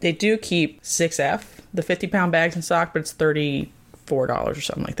co-op, they do keep 6F, the 50-pound bags in stock, but it's $34 or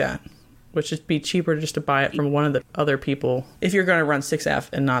something like that, which would be cheaper just to buy it from one of the other people if you're going to run 6F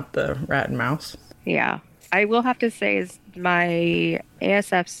and not the rat and mouse. Yeah. I will have to say is my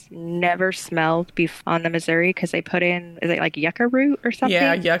ASFs never smelled beef on the Missouri because they put in, is it like yucca root or something?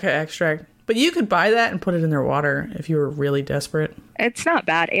 Yeah, yucca extract. But you could buy that and put it in their water if you were really desperate. It's not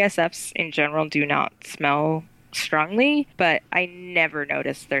bad. ASFs in general do not smell strongly, but I never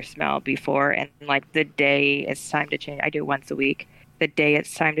noticed their smell before. And like the day it's time to change, I do it once a week. The day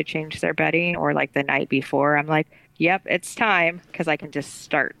it's time to change their bedding or like the night before, I'm like, yep, it's time, because I can just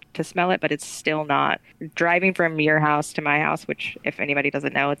start to smell it, but it's still not. Driving from your house to my house, which if anybody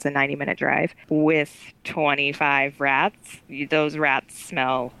doesn't know, it's a 90-minute drive, with 25 rats, those rats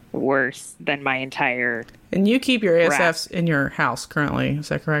smell worse than my entire... And you keep your ASFs in your house currently, is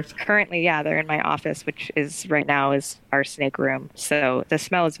that correct? Currently, yeah, they're in my office, which is right now is our snake room. So the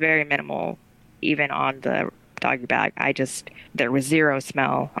smell is very minimal, even on the doggy bag. There was zero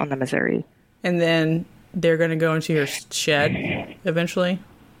smell on the Missouri. And then they're going to go into your shed eventually?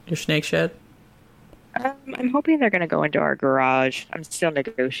 Your snake shed? I'm hoping they're going to go into our garage. I'm still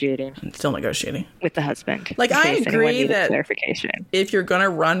negotiating. With the husband. Like, I agree that clarification. If you're going to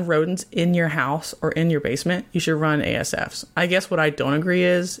run rodents in your house or in your basement, you should run ASFs. I guess what I don't agree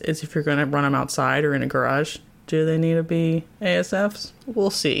is if you're going to run them outside or in a garage, do they need to be ASFs? We'll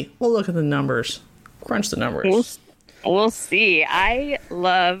see. We'll look at the numbers. Crunch the numbers. We'll see. I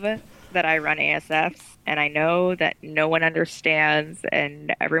love that I run ASFs, and I know that no one understands,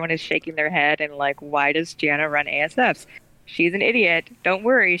 and everyone is shaking their head and like, why does Jana run ASFs? She's an idiot. Don't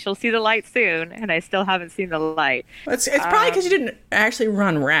worry, she'll see the light soon, and I still haven't seen the light. It's probably because you didn't actually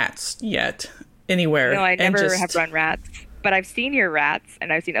run rats yet anywhere. No, I never have run rats, but I've seen your rats,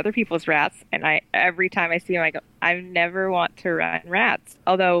 and I've seen other people's rats, and every time I see them, I go, I never want to run rats.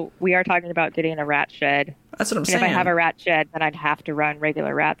 Although we are talking about getting a rat shed. That's what I'm saying. If I have a rat shed, then I'd have to run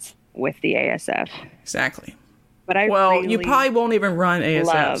regular rats with the ASF. Exactly. But you probably won't even run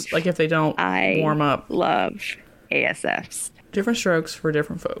ASFs, like if they don't warm up. I love ASFs. Different strokes for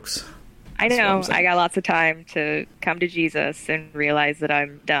different folks. I know. I got lots of time to come to Jesus and realize that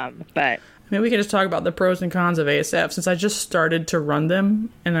I'm dumb, but... Maybe we can just talk about the pros and cons of ASF, since I just started to run them,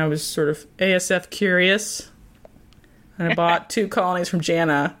 and I was sort of ASF curious. And I bought 2 colonies from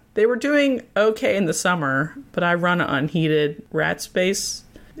Jana. They were doing okay in the summer, but I run an unheated rat space,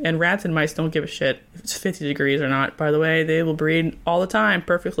 and rats and mice don't give a shit if it's 50 degrees or not. By the way, they will breed all the time,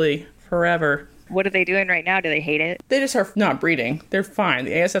 perfectly, forever. What are they doing right now? Do they hate it? They just are not breeding. They're fine.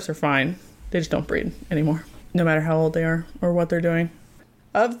 The ASFs are fine. They just don't breed anymore, no matter how old they are or what they're doing.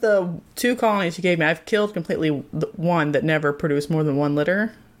 Of the 2 colonies you gave me, I've killed completely the one that never produced more than 1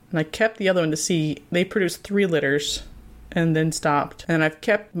 litter. And I kept the other one to see. They produced 3 litters and then stopped. And I've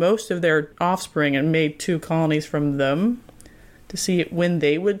kept most of their offspring and made 2 colonies from them to see when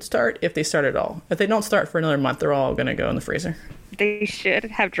they would start, if they start at all. If they don't start for another month, they're all going to go in the freezer. They should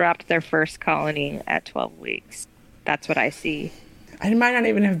have dropped their first colony at 12 weeks. That's what I see. It might not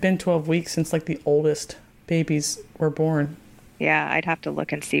even have been 12 weeks since like the oldest babies were born. Yeah, I'd have to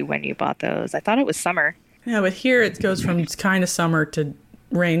look and see when you bought those. I thought it was summer. Yeah, but here it goes from kind of summer to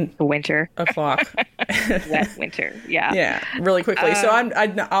rain. Winter. O'clock. Wet winter, yeah. Yeah, really quickly. So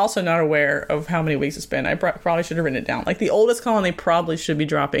I'm also not aware of how many weeks it's been. I probably should have written it down. Like the oldest colony probably should be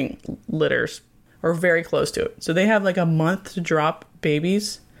dropping litters or very close to it. So they have like a month to drop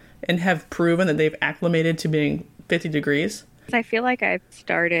babies and have proven that they've acclimated to being 50 degrees. I feel like I've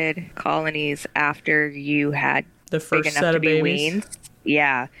started colonies after you had the first set of babies. Weaned.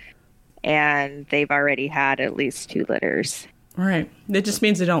 Yeah. And they've already had at least 2 litters. All right. It just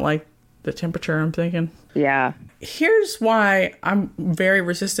means they don't like the temperature, I'm thinking. Yeah. Here's why I'm very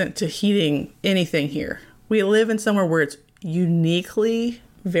resistant to heating anything here. We live in somewhere where it's uniquely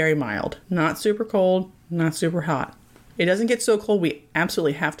very mild. Not super cold, not super hot. It doesn't get so cold we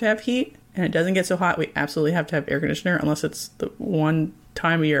absolutely have to have heat, and it doesn't get so hot we absolutely have to have air conditioner unless it's the one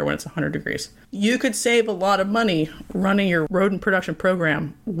time of year when it's 100 degrees. You could save a lot of money running your rodent production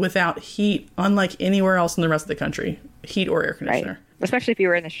program without heat, unlike anywhere else in the rest of the country. Heat or air conditioner. Right. Especially if you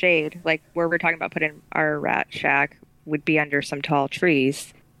were in the shade, like where we're talking about putting our rat shack would be under some tall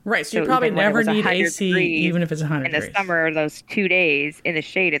trees. Right, so you probably never need AC even if it's 100 in degrees. the summer, those 2 days in the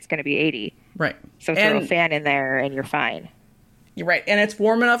shade, it's going to be 80. Right. So throw a fan in there and you're fine. You're right. And it's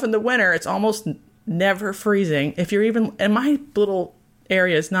warm enough in the winter. It's almost never freezing. If you're even... And my little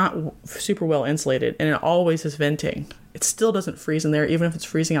area is not super well insulated, and it always is venting. It still doesn't freeze in there, even if it's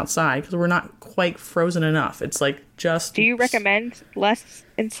freezing outside, because we're not quite frozen enough. It's like just... Do you recommend less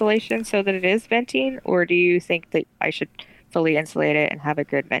insulation so that it is venting, or do you think that I should fully insulate it and have a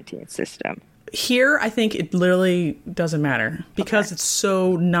good venting system? Here, I think it literally doesn't matter, because it's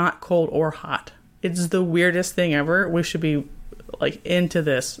so not cold or hot. It's the weirdest thing ever. We should be like into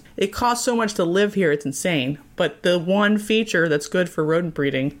this. It costs so much to live here, it's insane. But the one feature that's good for rodent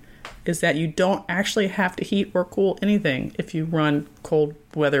breeding is that you don't actually have to heat or cool anything if you run cold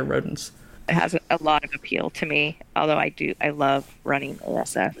weather rodents. It has a lot of appeal to me, although I love running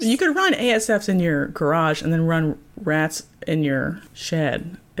ASFs. You could run ASFs in your garage and then run rats in your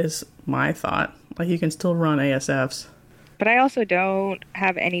shed, is my thought. Like, you can still run ASFs. But I also don't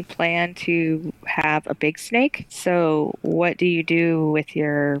have any plan to have a big snake. So what do you do with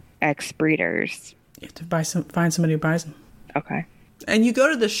your ex-breeders? You have to find somebody who buys them. Okay. And you go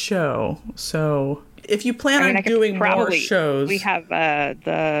to the show, so if you plan on doing more shows... We have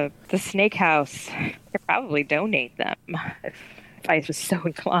the snake house. I could probably donate them if I was so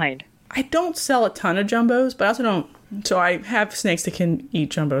inclined. I don't sell a ton of jumbos, but I also don't... So I have snakes that can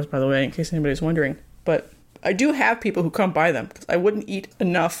eat jumbos, by the way, in case anybody's wondering. But I do have people who come buy them, because I wouldn't eat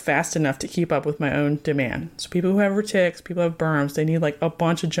enough fast enough to keep up with my own demand. So people who have retics, people who have berms, they need like a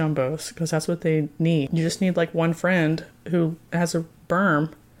bunch of jumbos, because that's what they need. You just need like one friend who has a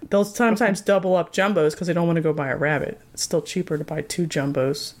berm. They'll sometimes double up jumbos because they don't want to go buy a rabbit. It's still cheaper to buy 2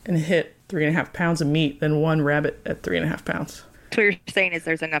 jumbos and hit 3.5 pounds of meat than 1 rabbit at 3.5 pounds. So what you're saying is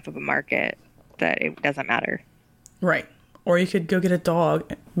there's enough of a market that it doesn't matter. Right. Or you could go get a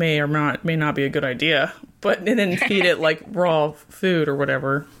dog. May not be a good idea, but then feed it like raw food or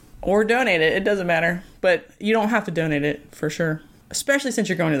whatever. Or donate it. It doesn't matter. But you don't have to donate it for sure. Especially since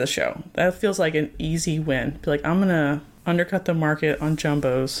you're going to the show. That feels like an easy win. Be like, I'm going to undercut the market on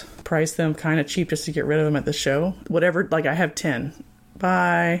jumbos. Price them kind of cheap just to get rid of them at the show. Whatever, like I have 10.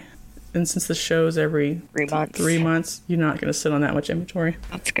 Bye. And since the show's every 3 months, you're not going to sit on that much inventory.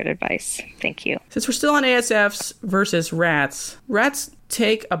 That's good advice. Thank you. Since we're still on ASFs versus rats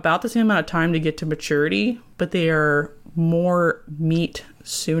take about the same amount of time to get to maturity, but they are more meat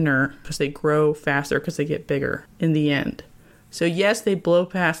sooner because they grow faster because they get bigger in the end. So yes, they blow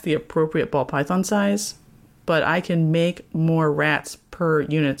past the appropriate ball python size, but I can make more rats per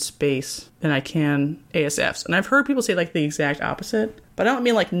unit space than I can ASFs. And I've heard people say like the exact opposite, but I don't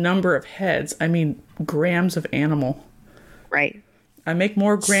mean like number of heads. I mean grams of animal. Right. I make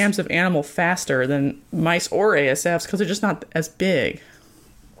more grams of animal faster than mice or ASFs because they're just not as big.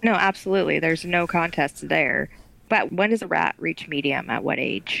 No, absolutely. There's no contest there. But when does a rat reach medium? At what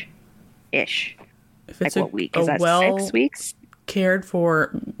age-ish? If it's like what week? Is that 6 weeks? Cared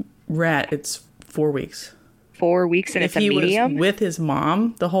for rat, it's 4 weeks. 4 weeks and it's a medium? If he was with his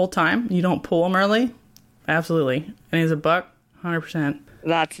mom the whole time, you don't pull him early? Absolutely. And he's a buck? 100%.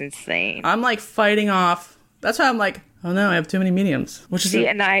 That's insane. I'm like fighting off. That's why I'm like, oh no, I have too many mediums.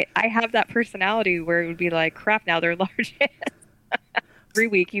 And I have that personality where it would be like, crap, now they're large. Every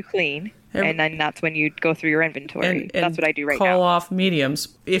week you clean, and then that's when you go through your inventory. And that's what I do right now. Call off mediums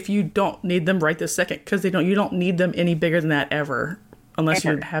if you don't need them right this second, because you don't need them any bigger than that ever, unless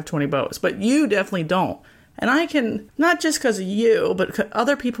you have 20 bows. But you definitely don't. And I can, not just because of you, but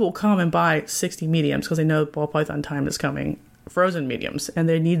other people will come and buy 60 mediums because they know ball python time is coming, frozen mediums, and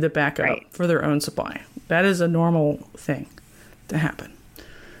they need the backup for their own supply. That is a normal thing to happen.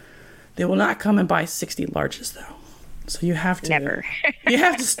 They will not come and buy 60 larges, though. So you have to... Never. You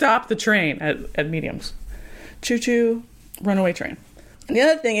have to stop the train at mediums. Choo-choo, runaway train. And the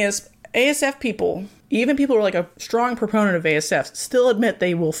other thing is, ASF people, even people who are like a strong proponent of ASFs, still admit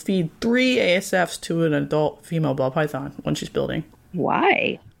they will feed 3 ASFs to an adult female ball python when she's building.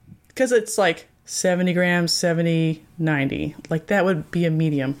 Why? Because it's like 70 grams, 70, 90. Like that would be a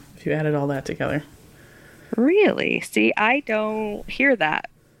medium if you added all that together. Really? See, I don't hear that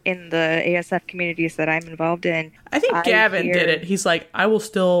in the ASF communities that I'm involved in. I think Gavin did it. He's like, I will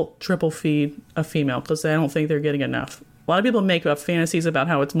still triple feed a female because I don't think they're getting enough. A lot of people make up fantasies about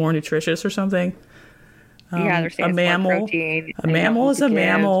how it's more nutritious or something. They're saying a mammal. Protein. A mammal is a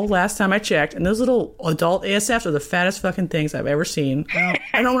mammal. Last time I checked, and those little adult ASFs are the fattest fucking things I've ever seen.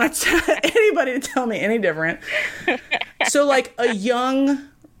 I don't want anybody to tell me any different. So, like a young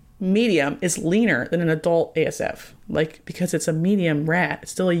medium is leaner than an adult ASF, like because it's a medium rat.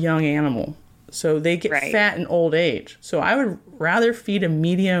 It's still a young animal, so they get fat in old age. So I would rather feed a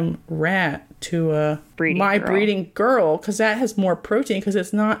medium rat to a breeding girl because that has more protein because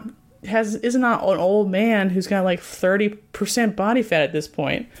it's not is not an old man who's got like 30% body fat at this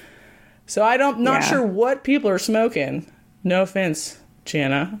point. So not sure what people are smoking. No offense,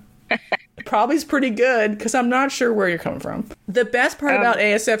 Jana. Probably is pretty good because I'm not sure where you're coming from. The best part about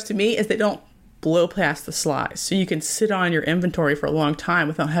ASFs to me is they don't blow past the slice. So you can sit on your inventory for a long time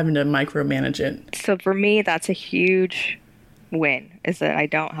without having to micromanage it. So for me, that's a huge win, is that I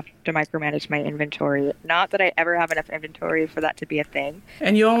don't have to micromanage my inventory. Not that I ever have enough inventory for that to be a thing.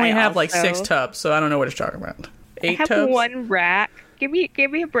 And you only have like 6 tubs, so I don't know what you're talking about. 8 I have tubs? 1 rack. Give me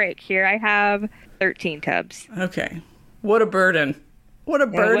a break here. I have 13 tubs. Okay. What a burden. What a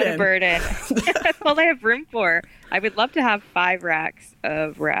burden. What a burden. That's all I have room for. I would love to have 5 racks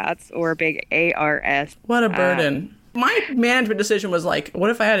of rats or a big ARS. What a burden. My management decision was like,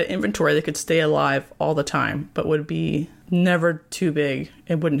 what if I had an inventory that could stay alive all the time, but would be never too big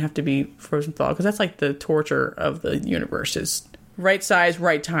and wouldn't have to be frozen thaw? Because that's like the torture of the universe, is right size,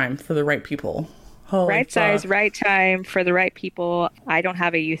 right time for the right people. Holy right fuck. Size, right time for the right people. I don't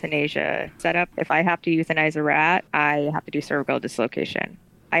have a euthanasia setup. If I have to euthanize a rat, I have to do cervical dislocation.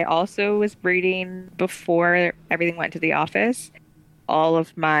 I also was breeding before everything went to the office. All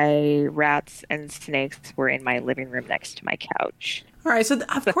of my rats and snakes were in my living room next to my couch. All right, so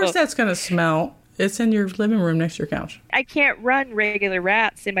of course that's going to smell. It's in your living room next to your couch. I can't run regular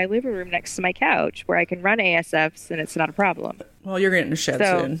rats in my living room next to my couch where I can run ASFs and it's not a problem. Well, you're getting a shed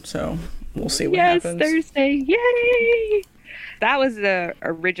soon, so we'll see what happens. Yes, Thursday. Yay! That was the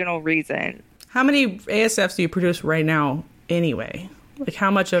original reason. How many ASFs do you produce right now anyway? Like,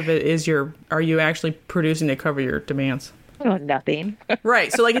 how much of it are you actually producing to cover your demands? Oh, nothing.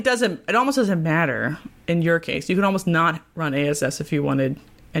 Right. So, like, it almost doesn't matter in your case. You can almost not run ASS if you wanted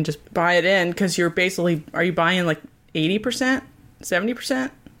and just buy it in, because you're basically, are you buying like 80%,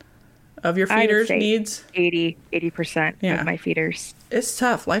 70% of your feeders needs? 80% of my feeders. It's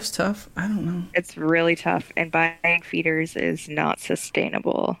tough. Life's tough. I don't know. It's really tough. And buying feeders is not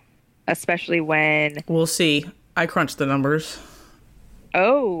sustainable, especially when... We'll see. I crunched the numbers.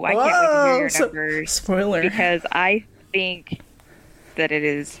 Oh, I can't wait to hear your numbers. Spoiler. Because I think that it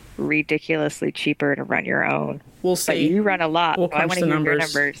is ridiculously cheaper to run your own. We'll see. But you run a lot. We'll so I want to hear your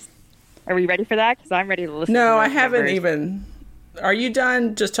numbers. Are we ready for that? Because I'm ready to listen. No, to I haven't numbers. Even. Are you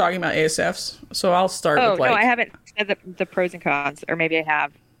done just talking about ASFs? So I'll start with like... no, I haven't said the pros and cons. Or maybe I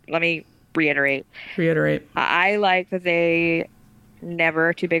have. Let me reiterate. I like that they never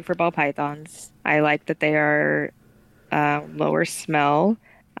are too big for ball pythons. I like that they are lower smell.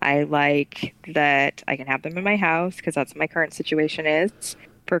 I like that I can have them in my house because that's what my current situation is.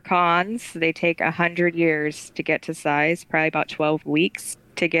 For cons, they take 100 years to get to size, probably about 12 weeks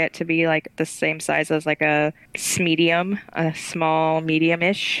to get to be like the same size as like a medium, a small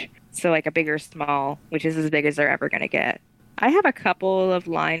medium-ish. So like a bigger small, which is as big as they're ever going to get. I have a couple of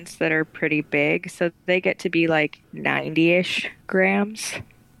lines that are pretty big, so they get to be like 90-ish grams.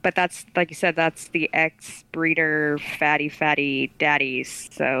 But that's, like you said, that's the ex-breeder fatty daddies.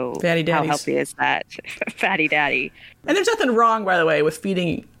 So fatty daddies. How healthy is that? Fatty daddy. And there's nothing wrong, by the way, with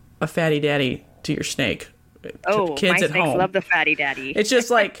feeding a fatty daddy to your snake. Oh, kids my at snakes home. love the fatty daddy. It's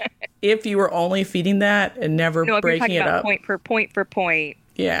just like if you were only feeding that and never breaking it up. Point for point.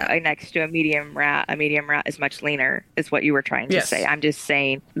 Yeah. Next to a medium rat is much leaner, is what you were trying to say. I'm just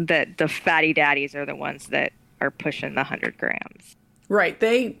saying that the fatty daddies are the ones that are pushing the 100 grams. Right.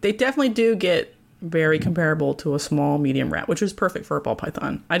 They definitely do get very comparable to a small medium rat, which is perfect for a ball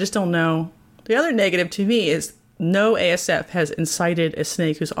python. I just don't know. The other negative to me is no ASF has incited a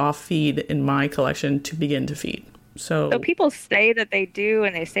snake who's off feed in my collection to begin to feed. So people say that they do,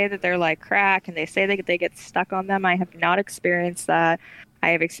 and they say that they're like crack, and they say that they get stuck on them. I have not experienced that. I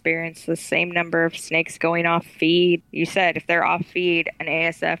have experienced the same number of snakes going off feed. You said if they're off feed, an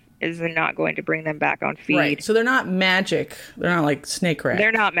ASF is not going to bring them back on feed. Right. So they're not magic. They're not like snake rat.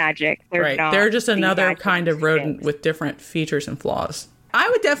 They're not magic. They're just another kind of rodent with different features and flaws. I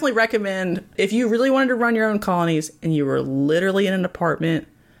would definitely recommend, if you really wanted to run your own colonies and you were literally in an apartment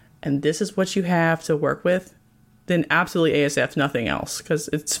and this is what you have to work with, then absolutely ASF, nothing else. Because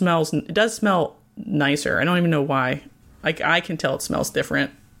it does smell nicer. I don't even know why. Like, I can tell it smells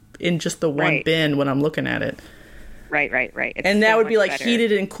different in just the one bin when I'm looking at it. Right. It's and that so would be like better.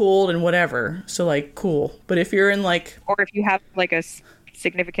 Heated and cooled and whatever. So like cool. But if you're in like... Or if you have like a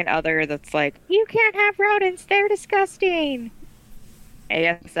significant other that's like, you can't have rodents, they're disgusting.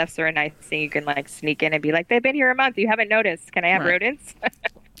 ASFs are a nice thing. You can like sneak in and be like, they've been here a month. You haven't noticed. Can I have rodents?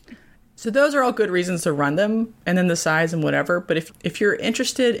 So those are all good reasons to run them, and then the size and whatever. But if you're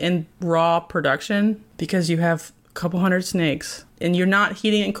interested in raw production because you have a couple hundred snakes, and you're not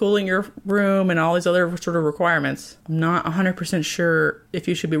heating and cooling your room and all these other sort of requirements, I'm not 100% sure if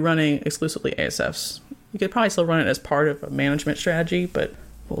you should be running exclusively ASFs. You could probably still run it as part of a management strategy, but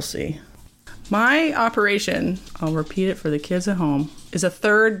we'll see. My operation, I'll repeat it for the kids at home, is a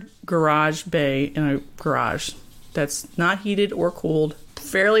third garage bay in a garage that's not heated or cooled,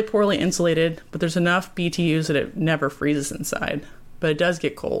 fairly poorly insulated, but there's enough BTUs that it never freezes inside. But it does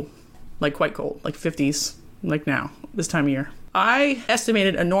get cold, like quite cold, like 50s, like now, this time of year. I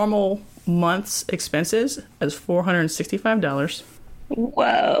estimated a normal month's expenses as $465.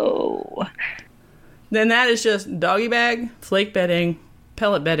 Whoa. Then that is just doggy bag, flake bedding,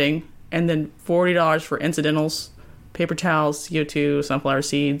 pellet bedding, and then $40 for incidentals, paper towels, CO2, sunflower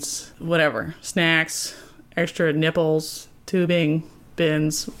seeds, whatever, snacks, extra nipples, tubing,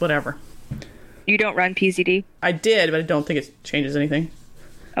 bins, whatever. You don't run PZD? I did, but I don't think it changes anything.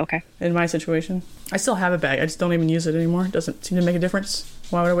 Okay. In my situation. I still have a bag. I just don't even use it anymore. It doesn't seem to make a difference.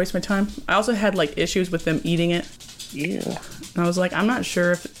 Why would I waste my time? I also had like issues with them eating it. Yeah. And I was like, I'm not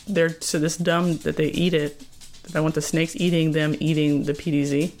sure if they're so this dumb that they eat it, that I want the snakes eating them eating the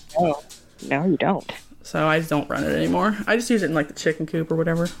PDZ. Oh, no, you don't. So I just don't run it anymore. I just use it in like the chicken coop or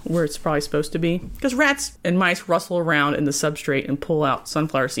whatever, where it's probably supposed to be. Because rats and mice rustle around in the substrate and pull out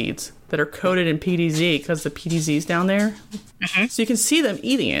sunflower seeds that are coated in PDZ because the PDZ's down there. Mm-hmm. So you can see them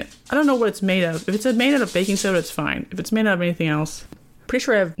eating it. I don't know what it's made of. If it's made out of baking soda, it's fine. If it's made out of anything else, pretty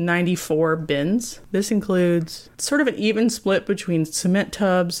sure I have 94 bins. This includes sort of an even split between cement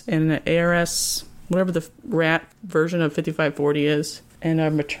tubs and an ARS, whatever the rat version of 5540 is, and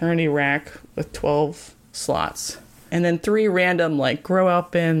a maternity rack with 12 slots. And then 3 random like grow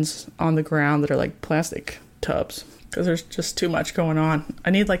out bins on the ground that are like plastic tubs because there's just too much going on.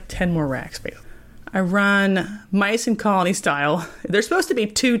 I need like 10 more racks, basically. I run mice and colony style. They're supposed to be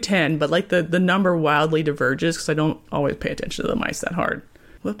 210, but like the number wildly diverges because I don't always pay attention to the mice that hard.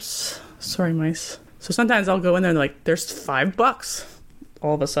 Whoops. Sorry, mice. So sometimes I'll go in there and like, there's $5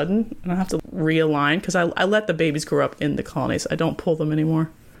 all of a sudden, and I have to realign because I let the babies grow up in the colonies. I don't pull them anymore.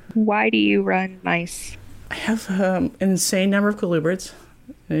 Why do you run mice? I have an insane number of colubrids.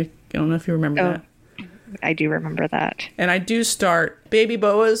 I don't know if you remember that. I do remember that. And I do start baby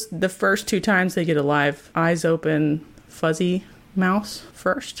boas the first 2 times they get a live, eyes open, fuzzy mouse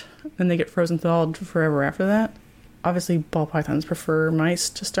first. Then they get frozen thawed forever after that. Obviously, ball pythons prefer mice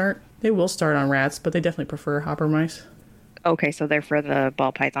to start. They will start on rats, but they definitely prefer hopper mice. Okay, so they're for the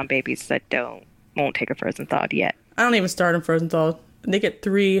ball python babies that won't take a frozen thawed yet. I don't even start them frozen thawed. They get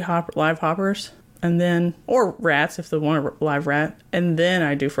 3 live hoppers, and then, or rats if they want a live rat, and then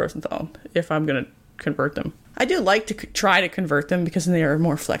I do frozen thawed if I'm going to convert them. I do like to try to convert them because they are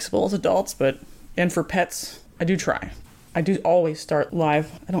more flexible as adults, and for pets, I do try. I do always start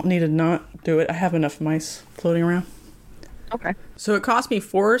live. I don't need to not do it. I have enough mice floating around. Okay. So it cost me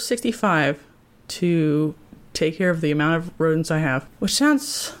 $465 to take care of the amount of rodents I have, which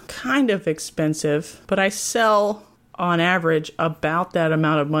sounds kind of expensive, but I sell on average about that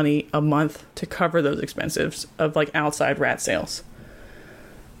amount of money a month to cover those expenses of like outside rat sales.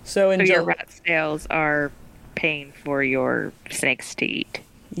 So your rat sales are paying for your snakes to eat.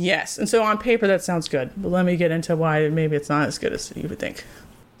 Yes, and so on paper that sounds good, but let me get into why maybe it's not as good as you would think.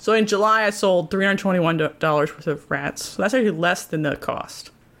 So in July I sold $321 worth of rats, so that's actually less than the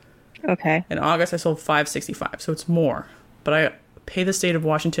cost. Okay. In August I sold $565, so it's more, but I pay the state of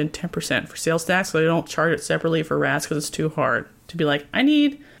Washington 10% for sales tax, so they don't charge it separately for rats because it's too hard to be like, I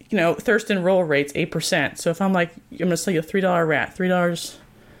need, Thurston roll rates 8%, so if I'm like, I'm going to sell you a $3 rat,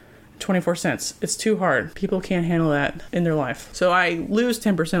 $3.24. It's too hard. People can't handle that in their life. So I lose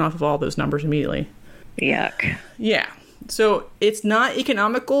 10% off of all those numbers immediately. Yuck. Yeah. So it's not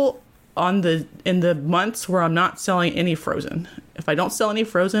economical in the months where I'm not selling any frozen. If I don't sell any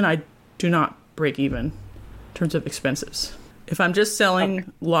frozen, I do not break even in terms of expenses. If I'm just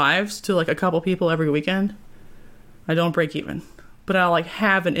selling lives to like a couple people every weekend, I don't break even. But I'll like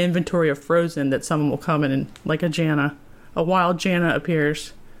have an inventory of frozen that someone will come in and like a wild Jana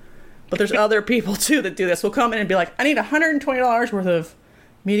appears. But there's other people, too, that do this. Will come in and be like, I need $120 worth of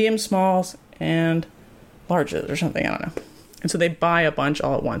medium, smalls, and larges or something. I don't know. And so they buy a bunch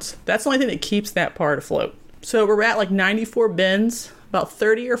all at once. That's the only thing that keeps that part afloat. So we're at like 94 bins. About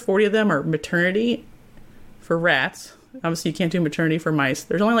 30 or 40 of them are maternity for rats. Obviously, you can't do maternity for mice.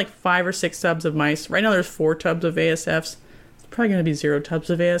 There's only like 5 or 6 tubs of mice. Right now, there's 4 tubs of ASFs. It's probably going to be 0 tubs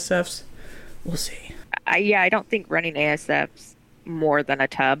of ASFs. We'll see. I don't think running ASFs more than a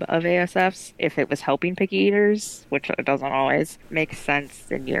tub of ASFs, if it was helping picky eaters, which it doesn't always, make sense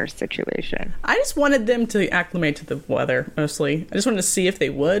in your situation. I just wanted them to acclimate to the weather, mostly. I just wanted to see if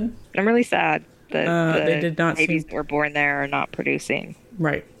they would. I'm really sad The they did not babies seem... that were born there are not producing.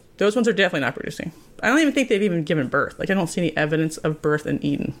 Right. Those ones are definitely not producing. I don't even think they've even given birth. Like, I don't see any evidence of birth in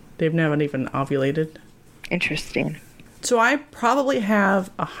Eden. They've never even ovulated. Interesting. So I probably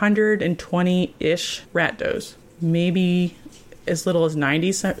have 120-ish rat does. Maybe as little as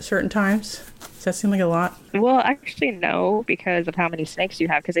 90 certain times. Does that seem like a lot? Well, actually, no, because of how many snakes you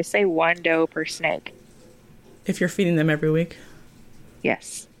have. Because they say 1 doe per snake. If you're feeding them every week.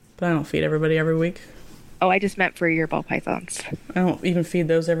 Yes. But I don't feed everybody every week. Oh, I just meant for your ball pythons. I don't even feed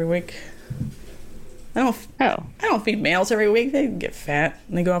those every week. I don't feed males every week. They get fat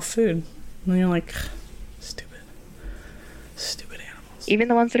and they go off food. And you're like, stupid animals. Even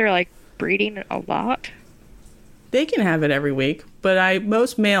the ones that are like breeding a lot? They can have it every week, but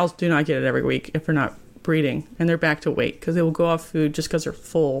most males do not get it every week if they're not breeding, and they're back to weight because they will go off food just because they're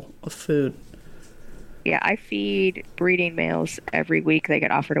full of food. Yeah, I feed breeding males every week. They get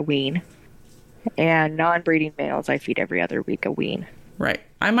offered a wean. And non-breeding males, I feed every other week a wean. Right.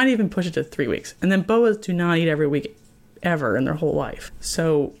 I might even push it to 3 weeks. And then boas do not eat every week ever in their whole life.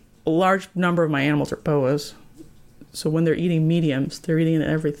 So a large number of my animals are boas. So when they're eating mediums, they're eating it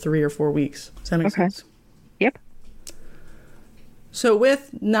every 3 or 4 weeks. Does that make sense? Yep. So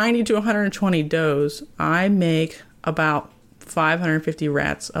with 90 to 120 does, I make about 550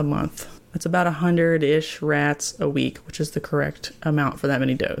 rats a month. That's about 100-ish rats a week, which is the correct amount for that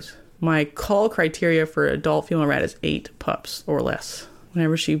many does. My cull criteria for an adult female rat is 8 pups or less,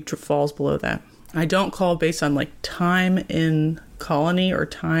 whenever she falls below that. I don't call based on like time in colony or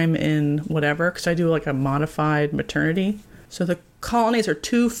time in whatever, because I do like a modified maternity. So the colonies are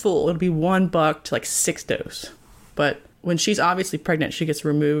too full. It'll be 1 buck to like 6 does. But when she's obviously pregnant, she gets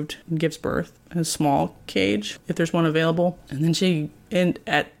removed and gives birth in a small cage, if there's one available. And then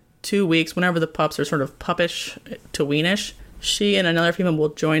at 2 weeks, whenever the pups are sort of puppish to weanish, she and another female will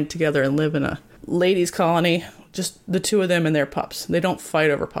join together and live in a ladies' colony, just the two of them and their pups. They don't fight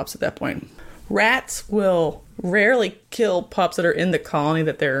over pups at that point. Rats will rarely kill pups that are in the colony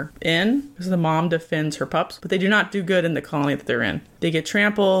that they're in, because the mom defends her pups, but they do not do good in the colony that they're in. They get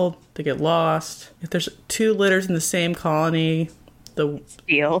trampled, they get lost. If there's 2 litters in the same colony, they'll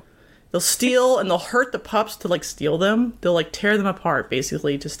steal and they'll hurt the pups to like steal them. They'll like tear them apart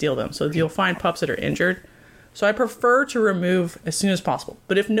basically to steal them. So you'll find pups that are injured. So I prefer to remove as soon as possible.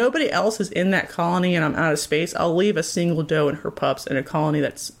 But if nobody else is in that colony and I'm out of space, I'll leave a single doe and her pups in a colony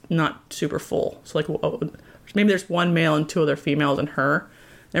that's not super full. So like maybe there's 1 male and 2 other females and her.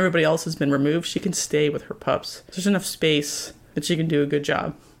 And everybody else has been removed. She can stay with her pups. There's enough space that she can do a good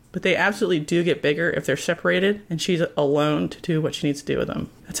job. But they absolutely do get bigger if they're separated and she's alone to do what she needs to do with them.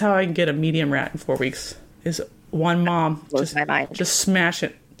 That's how I can get a medium rat in 4 weeks. Is one mom just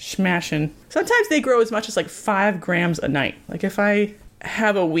smashing. Sometimes they grow as much as like 5 grams a night. Like if I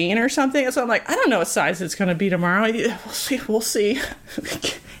have a wean or something, so I'm like, I don't know what size it's going to be tomorrow. We'll see.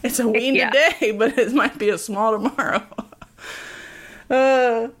 It's a wean today, but it might be a small tomorrow.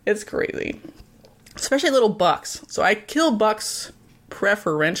 It's crazy. Especially little bucks. So I kill bucks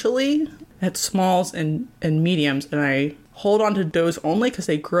preferentially at smalls and mediums, and I hold on to does only because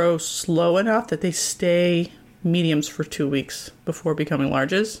they grow slow enough that they stay mediums for 2 weeks before becoming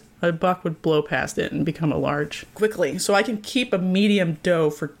larges. A buck would blow past it and become a large quickly. So I can keep a medium doe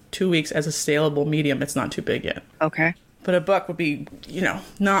for 2 weeks as a saleable medium. It's not too big yet. Okay. But a buck would be,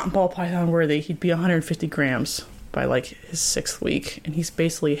 not ball python worthy. He'd be 150 grams by like his 6th week. And he's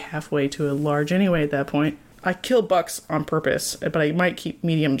basically halfway to a large anyway at that point. I kill bucks on purpose, but I might keep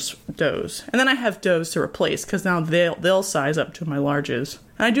mediums does. And then I have does to replace, because now they'll size up to my larges.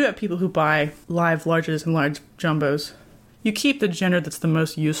 And I do have people who buy live larges and large jumbos. You keep the gender that's the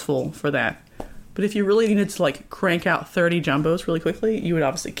most useful for that. But if you really needed to like crank out 30 jumbos really quickly, you would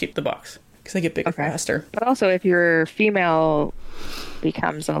obviously keep the bucks, because they get bigger faster. But also if your female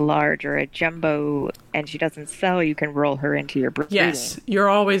becomes a large or a jumbo and she doesn't sell, you can roll her into your breeding. Yes, you're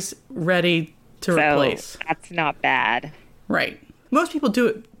always ready to replace. That's not bad. Right. Most people do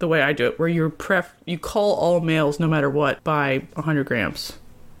it the way I do it, where you call all males no matter what by 100 grams,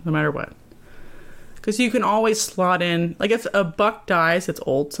 no matter what. Because you can always slot in, like if a buck dies that's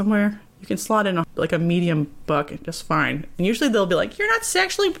old somewhere, you can slot in a medium buck just fine. And usually they'll be like, you're not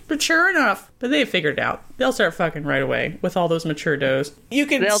sexually mature enough. But they figured it out. They'll start fucking right away with all those mature does. You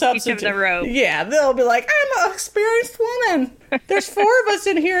can substitute. Teach them the rope. Yeah, they'll be like, I'm an experienced woman. There's 4 of us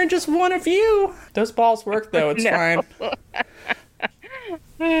in here and just 1 of you. Those balls work though, it's fine.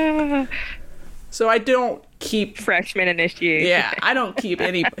 So I don't keep... Freshman initiation. Yeah, I don't keep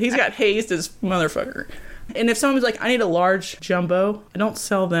any... He's got hazed as motherfucker. And if someone's like, I need a large jumbo, I don't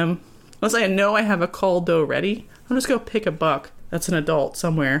sell them. Unless I know I have a cull doe ready, I'll just go pick a buck. that's an adult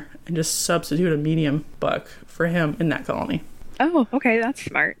somewhere and just substitute a medium buck for him in that colony. Oh, okay, that's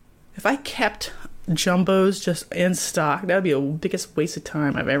smart. If I kept jumbos just in stock, that would be the biggest waste of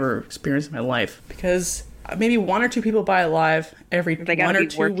time I've ever experienced in my life, because maybe 1 or 2 people buy it live every 1 or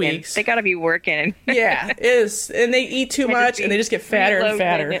 2 weeks. They gotta be working. Yeah, it is. And they eat too much and they just get fatter and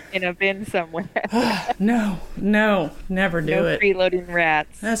fatter. In a bin somewhere. No, never do it. No freeloading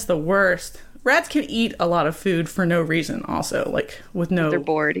rats. That's the worst. Rats can eat a lot of food for no reason also, like with no... They're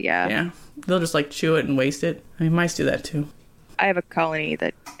bored, yeah. Yeah. They'll just like chew it and waste it. I mean, mice do that too. I have a colony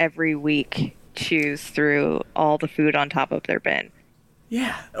that every week chews through all the food on top of their bin.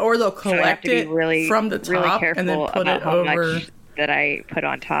 Yeah, or they'll collect it from the top and then put it over. Much that I put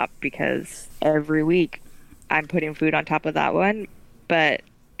on top, because every week I'm putting food on top of that one, but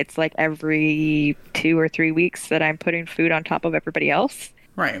it's like every 2 or 3 weeks that I'm putting food on top of everybody else.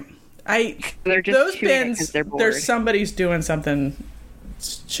 Right. They're just those chewing bins. It 'cause they're bored. There's somebody's doing something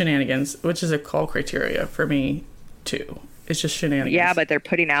shenanigans, which is a call criteria for me too. It's just shenanigans. Yeah, but they're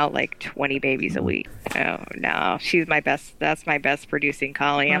putting out like 20 babies a week. Oh, no. She's my best. That's my best producing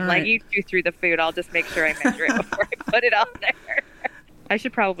colony. I'm like, you chew through the food. I'll just make sure I measure it before I put it out there. I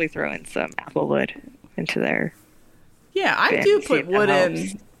should probably throw in some apple wood into there. Yeah, I do put wood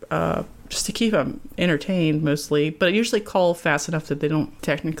in just to keep them entertained mostly. But I usually cull fast enough that they don't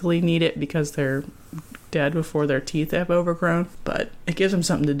technically need it because they're dead before their teeth have overgrown. But it gives them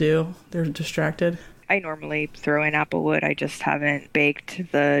something to do. They're distracted. I normally throw in apple wood. I just haven't baked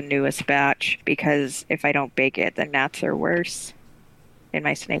the newest batch, because if I don't bake it, the gnats are worse in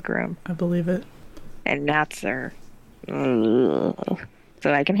my snake room. I believe it. And gnats are... Ugh.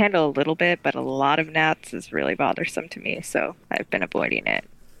 So I can handle a little bit, but a lot of gnats is really bothersome to me, so I've been avoiding it.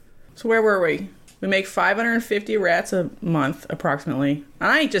 So where were we? We make 550 rats a month, approximately.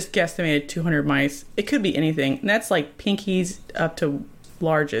 I just guesstimated 200 mice. It could be anything. And that's like pinkies up to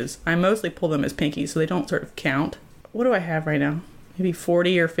larges. I mostly pull them as pinkies, so they don't sort of count. What do I have right now? Maybe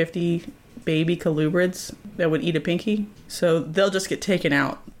 40 or 50 baby colubrids that would eat a pinky. So they'll just get taken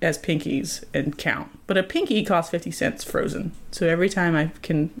out as pinkies and count. But a pinky costs 50 cents frozen. So every time I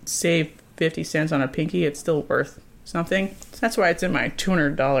can save 50 cents on a pinky, it's still worth something. So that's why it's in my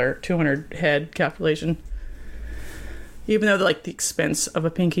 $200 head calculation. Even though the expense of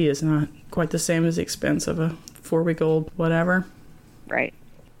a pinky is not quite the same as the expense of a 4-week-old whatever. Right.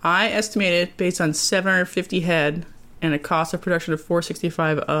 I estimated, based on 750 head and a cost of production of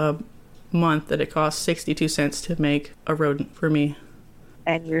 $465 a month, that it costs 62 cents to make a rodent for me.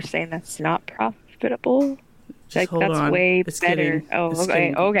 And you're saying that's not profitable? Just hold that's on. Way it's better.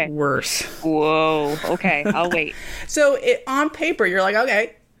 Okay. Worse. Whoa. Okay, I'll wait. So on paper, you're like,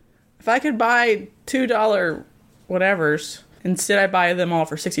 okay, if I could buy $2 whatevers, instead I buy them all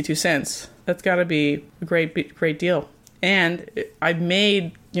for 62 cents. That's got to be a great deal. And I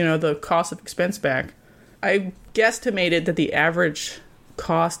made, the cost of expense back. I guesstimated that the average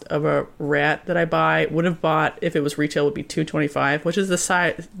cost of a rat that I buy would have bought, if it was retail, would be $2.25, which is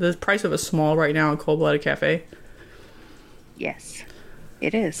the price of a small right now in Cold Blooded Cafe. Yes,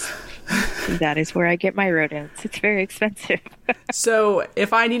 it is. That is where I get my rodents. It's very expensive. So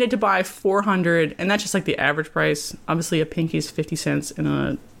if I needed to buy 400, and that's just like the average price, obviously a pinky's 50 cents and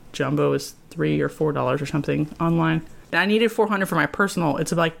a jumbo is $3 or $4 or something online. And I needed 400 for my personal.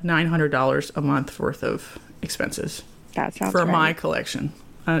 It's like $900 a month worth of expenses. That sounds for right. my collection.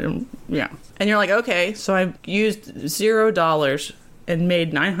 Yeah. And you're like, okay, so I used $0 and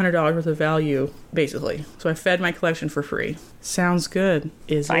made $900 worth of value, basically. So I fed my collection for free. Sounds good.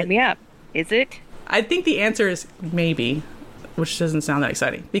 Sign me up. Is it? I think the answer is maybe, which doesn't sound that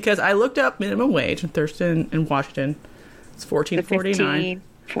exciting. Because I looked up minimum wage in Thurston and Washington. It's $14.49.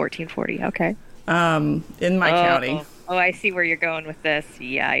 $14.40, okay. In my county. Oh, I see where you're going with this.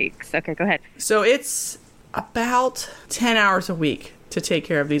 Yikes. Okay, go ahead. So it's about 10 hours a week to take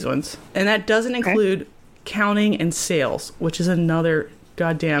care of these ones. And that doesn't include counting and sales, which is another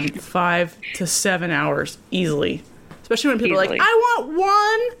goddamn 5 to 7 hours easily. Especially when people are like, I want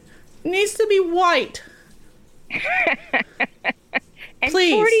one. It needs to be white. And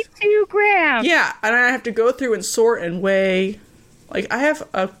please. 42 grams. Yeah, and I have to go through and sort and weigh. Like, I have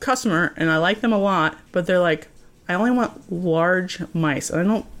a customer, and I like them a lot, but they're like, I only want large mice, and I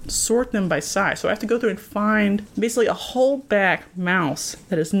don't sort them by size. So I have to go through and find basically a whole back mouse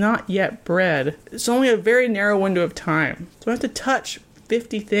that is not yet bred. It's only a very narrow window of time. So I have to touch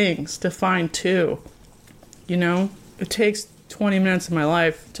 50 things to find 2. It takes 20 minutes of my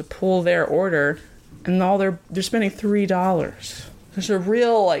life to pull their order, and all they're spending $3. There's a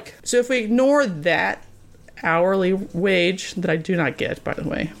real, so if we ignore that hourly wage that I do not get, by the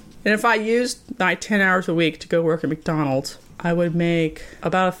way, and if I used my 10 hours a week to go work at McDonald's, I would make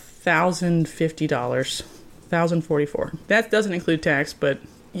about $1,050, $1,044. That doesn't include tax, but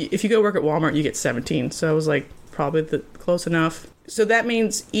if you go work at Walmart, you get 17. So it was like probably close enough. So that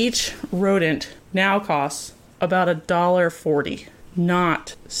means each rodent now costs about $1.40,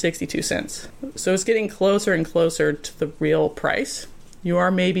 not 62 cents. So it's getting closer and closer to the real price. You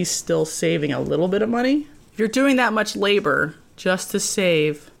are maybe still saving a little bit of money. If you're doing that much labor just to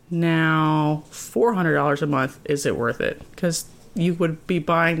save now $400 a month, is it worth it? Because you would be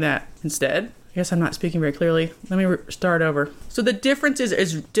buying that instead. I guess I'm not speaking very clearly. Let me start over. So the difference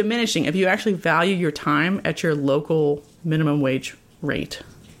is diminishing if you actually value your time at your local minimum wage rate.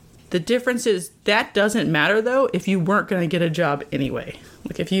 The difference is that doesn't matter, though, if you weren't going to get a job anyway.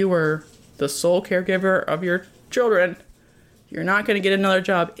 Like if you were the sole caregiver of your children, you're not going to get another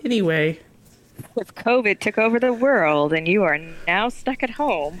job anyway. If COVID took over the world and you are now stuck at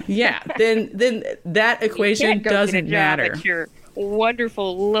home. Yeah, then that equation doesn't matter. At your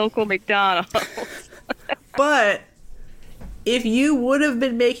wonderful local McDonald's. But if you would have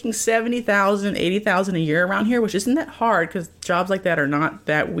been making $70,000, $80,000 a year around here, which isn't that hard because jobs like that are not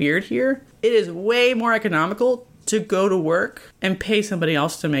that weird here, it is way more economical to go to work and pay somebody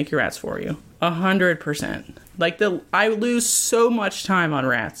else to make your rats for you. 100%. Like I lose so much time on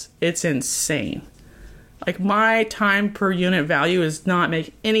rats. It's insane. Like my time per unit value does not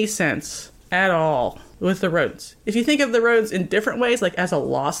make any sense at all with the rodents. If you think of the rodents in different ways, like as a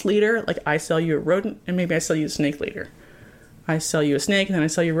loss leader, like I sell you a rodent and maybe I sell you a snake later. I sell you a snake and then I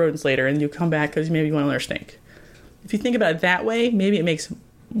sell you rodents later and you come back because maybe you want another snake. If you think about it that way, maybe it makes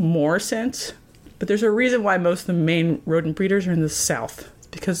more sense. But there's a reason why most of the main rodent breeders are in the South. It's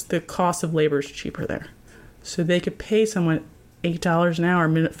because the cost of labor is cheaper there. So they could pay someone $8 an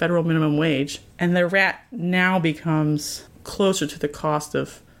hour federal minimum wage, and the rat now becomes closer to the cost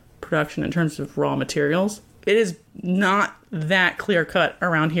of production in terms of raw materials. It is not that clear cut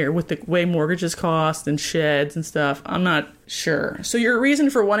around here with the way mortgages cost and sheds and stuff. I'm not sure. So your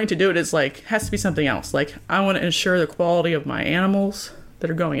reason for wanting to do it is like has to be something else. Like I want to ensure the quality of my animals that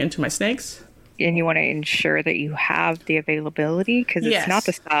are going into my snakes. And you want to ensure that you have the availability because it's not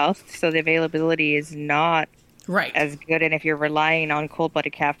the South, so the availability is not right as good. And if you're relying on Cold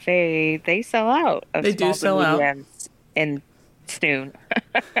Blooded Cafe, they sell out. They do sell out, and soon,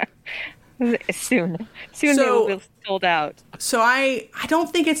 soon they will be sold out. So I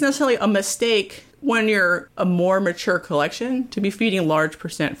don't think it's necessarily a mistake when you're a more mature collection to be feeding large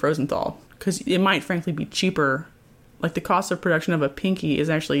percent frozen thaw because it might frankly be cheaper. Like the cost of production of a pinky is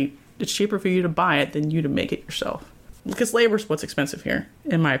actually. It's cheaper for you to buy it than you to make it yourself. Because labor is what's expensive here,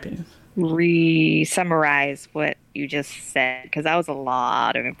 in my opinion. Re-summarize what you just said, because that was a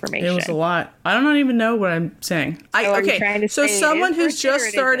lot of information. It was a lot. I don't even know what I'm saying. So someone who's just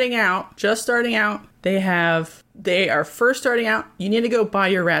starting out, they are first starting out, you need to go buy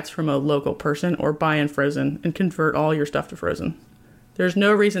your rats from a local person or buy in frozen and convert all your stuff to frozen. There's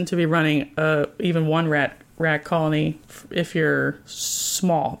no reason to be running even one rat colony if you're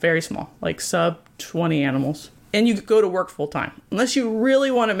small, very small, like sub 20 animals. And you go to work full time. Unless you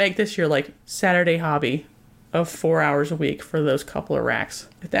really want to make this your like Saturday hobby of 4 hours a week for those couple of racks.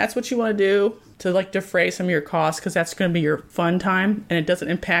 If that's what you want to do to like defray some of your costs, because that's going to be your fun time and it doesn't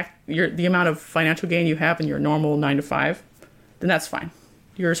impact the amount of financial gain you have in your normal 9 to 5, then that's fine.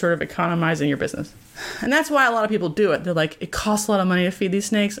 You're sort of economizing your business. And that's why a lot of people do it. They're like, it costs a lot of money to feed these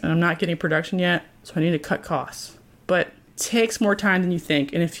snakes and I'm not getting production yet, so I need to cut costs. But it takes more time than you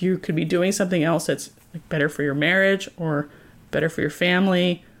think. And if you could be doing something else that's like better for your marriage or better for your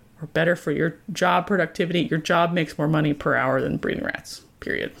family or better for your job productivity, your job makes more money per hour than breeding rats,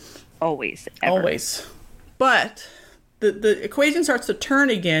 period. Always. Ever. Always. But the equation starts to turn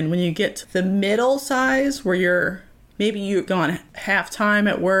again when you get to the middle size where maybe you've gone half time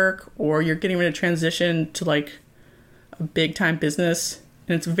at work or you're getting ready to transition to like a big time business.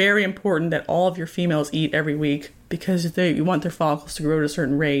 And it's very important that all of your females eat every week because you want their follicles to grow at a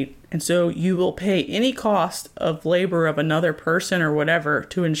certain rate. And so you will pay any cost of labor of another person or whatever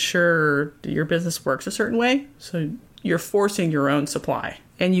to ensure that your business works a certain way. So you're forcing your own supply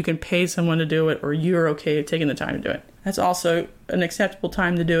and you can pay someone to do it or you're okay taking the time to do it. That's also an acceptable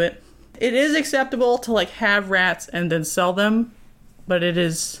time to do it. It is acceptable to like have rats and then sell them, but it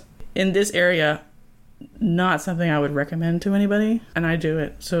is in this area not something I would recommend to anybody, and I do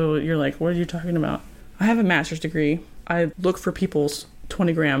it. So you're like, what are you talking about? I have a master's degree. I look for people's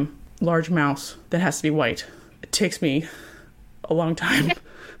 20-gram large mouse that has to be white. It takes me a long time.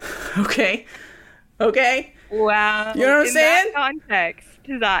 Okay? Wow. You know what I'm saying? In that context,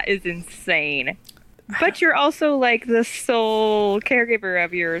 that is insane. But you're also like the sole caregiver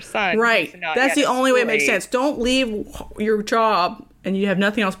of your son. Right. who's not That's yet the only way it makes employed. sense. Don't leave your job and you have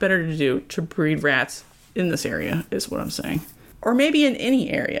nothing else better to do to breed rats in this area, is what I'm saying. Or maybe in any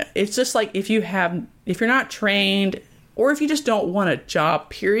area. It's just like if you're not trained, or if you just don't want a job,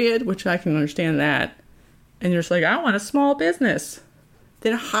 period, which I can understand that, and you're just like, I want a small business,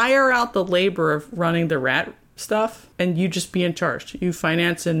 then hire out the labor of running the rat stuff and you just be in charge. You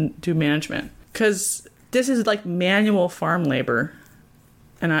finance and do management. Because this is like manual farm labor.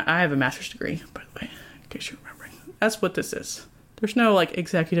 And I have a master's degree, by the way, in case you're remembering. That's what this is. There's no like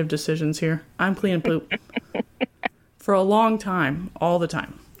executive decisions here. I'm clean and blue. For a long time, all the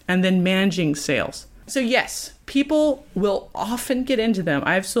time. And then managing sales. So yes, people will often get into them.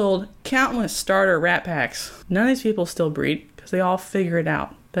 I've sold countless starter rat packs. None of these people still breed because they all figure it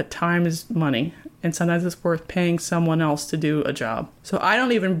out that time is money. And sometimes it's worth paying someone else to do a job. So I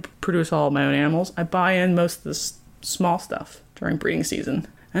don't even produce all of my own animals. I buy in most of the small stuff during breeding season.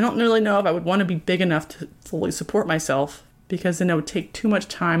 I don't really know if I would want to be big enough to fully support myself, because then it would take too much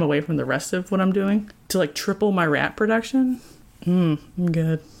time away from the rest of what I'm doing to like triple my rat production. I'm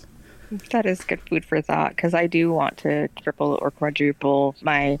good. That is good food for thought, because I do want to triple or quadruple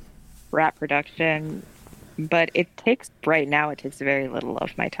my rat production, but right now it takes very little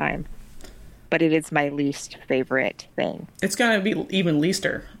of my time. But it is my least favorite thing. It's going to be even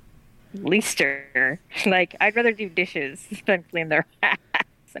leaster. Leaster. Like, I'd rather do dishes than clean the rats.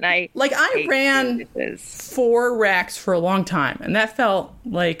 And I ran 4 racks for a long time, and that felt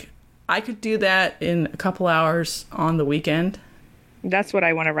like I could do that in a couple hours on the weekend. That's what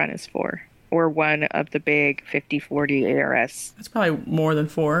I want to run is 4. Or one of the big 50-40 ARS. That's probably more than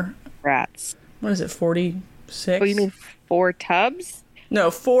 4. Rats. What is it, 46? Oh, you mean 4 tubs? No,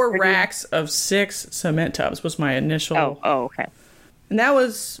 4 racks of 6 cement tubs was my initial. Oh, okay. And that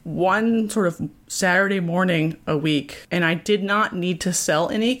was one sort of Saturday morning a week. And I did not need to sell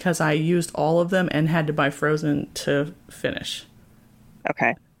any because I used all of them and had to buy frozen to finish.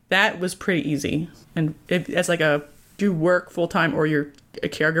 Okay. That was pretty easy. And it's like you work full time or you're a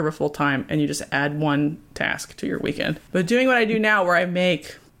caregiver full time and you just add one task to your weekend. But doing what I do now, where I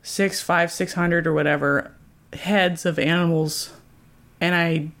make 600 or whatever heads of animals, and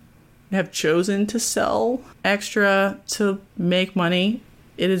I have chosen to sell extra to make money,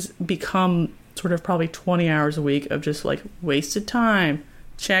 it has become sort of probably 20 hours a week of just like wasted time,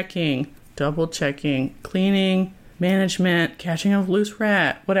 checking, double checking, cleaning, management, catching a loose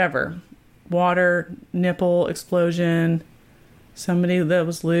rat, whatever. Water, nipple explosion, somebody that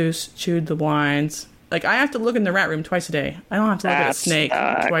was loose chewed the blinds. Like, I have to look in the rat room twice a day. I don't have to look at a snake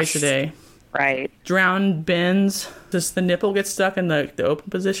twice a day. Right. Drowned bins. Just the nipple gets stuck in the open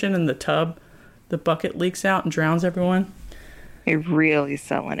position in the tub. The bucket leaks out and drowns everyone. You're really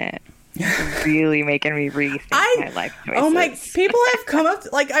selling it. You're really making me rethink my life choices. Oh my, people have come up,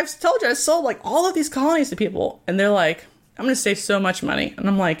 like, I've told you, I sold like all of these colonies to people, and they're like, I'm going to save so much money. And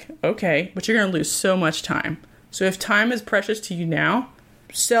I'm like, okay, but you're going to lose so much time. So if time is precious to you now,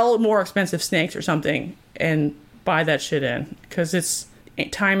 sell more expensive snakes or something and buy that shit in, because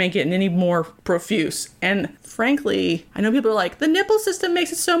time ain't getting any more profuse. And frankly, I know people are like, the nipple system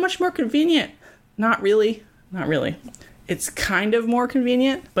makes it so much more convenient. Not really. It's kind of more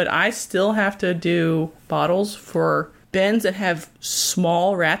convenient, but I still have to do bottles for bins that have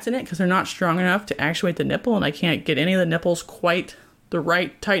small rats in it because they're not strong enough to actuate the nipple, and I can't get any of the nipples quite the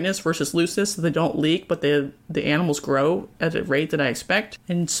right tightness versus looseness so they don't leak, but the animals grow at a rate that I expect.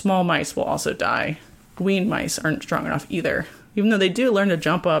 And small mice will also die. Weaned mice aren't strong enough either. Even though they do learn to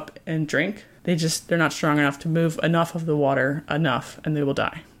jump up and drink, they're not strong enough to move enough of the water enough, and they will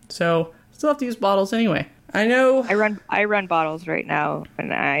die. So still have to use bottles anyway. I know. I run bottles right now,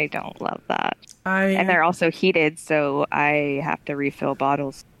 and I don't love that. And they're also heated, so I have to refill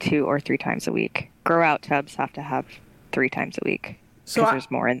bottles 2 or 3 times a week. Grow out tubs have to have 3 times a week because there's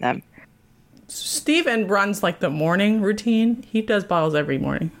more in them. Steven runs like the morning routine. He does bottles every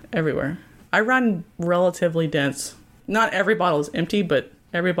morning, everywhere. I run relatively dense. Not every bottle is empty, but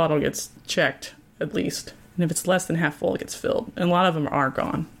every bottle gets checked at least. And if it's less than half full, it gets filled. And a lot of them are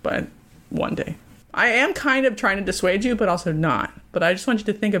gone by one day. I am kind of trying to dissuade you, but also not. But I just want you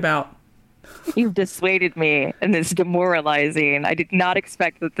to think about... You've dissuaded me, and it's demoralizing. I did not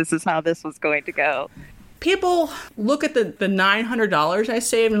expect that this is how this was going to go. People look at the $900 I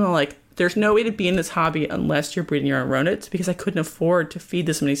saved, and they're like, there's no way to be in this hobby unless you're breeding your own rodents, because I couldn't afford to feed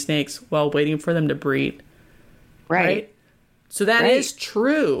this many snakes while waiting for them to breed. Right? So that is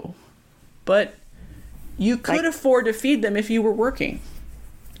true. But you could afford to feed them if you were working.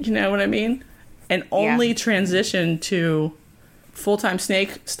 You know what I mean? And only transition to full-time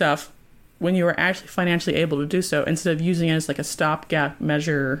snake stuff when you were actually financially able to do so, instead of using it as like a stopgap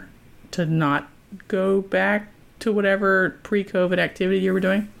measure to not go back to whatever pre-COVID activity you were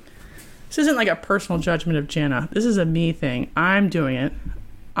doing. This isn't like a personal judgment of Jenna. This is a me thing. I'm doing it.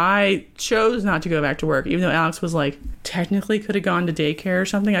 I chose not to go back to work, even though Alex was like, technically could have gone to daycare or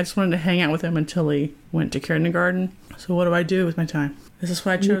something. I just wanted to hang out with him until he went to kindergarten. So what do I do with my time? This is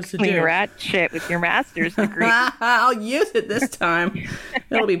what I chose to do. Clean rat shit with your master's degree. I'll use it this time.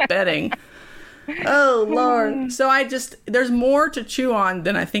 It'll be betting. Oh, Lord. So there's more to chew on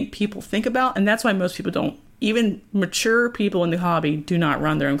than I think people think about. And that's why most people don't. Even mature people in the hobby do not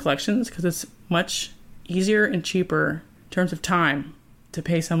run their own collections because it's much easier and cheaper in terms of time to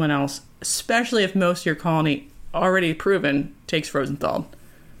pay someone else, especially if most of your colony, already proven, takes frozen thawed.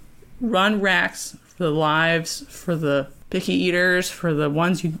 Run racks for the lives, for the picky eaters, for the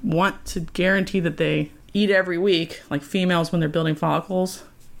ones you want to guarantee that they eat every week, like females when they're building follicles.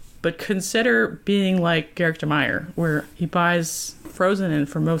 But consider being like Garrick DeMeyer, where he buys frozen in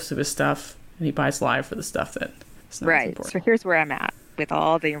for most of his stuff, and he buys live for the stuff that is not right. important. So here's where I'm at with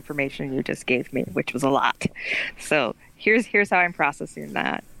all the information you just gave me, which was a lot. So here's how I'm processing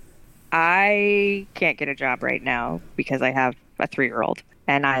that. I can't get a job right now because I have a 3-year-old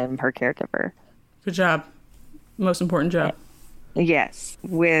and I'm her caregiver. Good job. Most important job. Yes.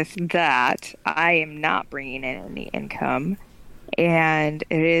 With that, I am not bringing in any income, and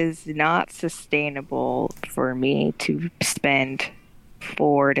it is not sustainable for me to spend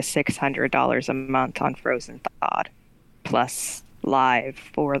 $400 to $600 a month on frozen thawed plus live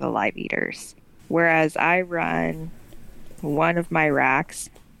for the live eaters. Whereas I run one of my racks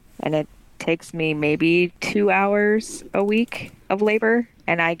and it takes me maybe 2 hours a week of labor,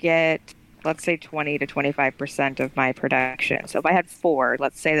 and I get, let's say, 20 to 25% of my production. So if I had 4,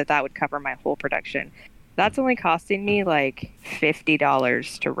 let's say that would cover my whole production. That's only costing me like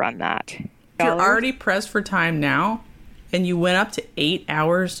 $50 to run that. You're already pressed for time now, and you went up to 8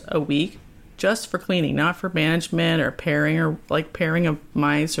 hours a week just for cleaning, not for management or pairing of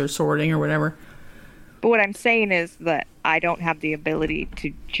mice or sorting or whatever. But what I'm saying is that I don't have the ability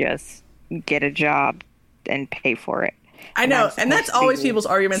to just get a job and pay for it. I know, and that's always people's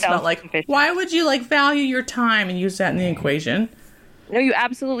arguments about, like, why would you, like, value your time and use that in the equation? No, you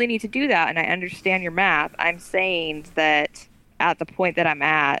absolutely need to do that, and I understand your math. I'm saying that at the point that I'm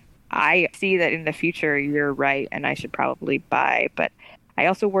at, I see that in the future you're right, and I should probably buy. But I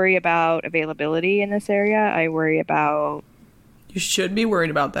also worry about availability in this area. I worry about... You should be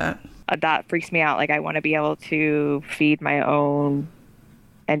worried about that. That freaks me out. Like, I want to be able to feed my own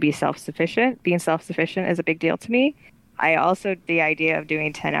and be self-sufficient. Being self-sufficient is a big deal to me. I also, the idea of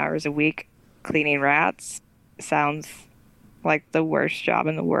doing 10 hours a week cleaning rats sounds like the worst job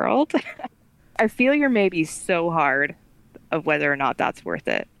in the world. I feel you're maybe so hard of whether or not that's worth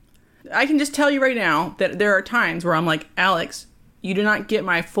it. I can just tell you right now that there are times where I'm like, Alex, you do not get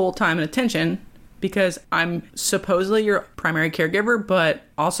my full time and attention because I'm supposedly your primary caregiver, but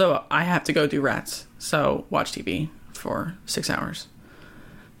also I have to go do rats. So watch TV for 6 hours.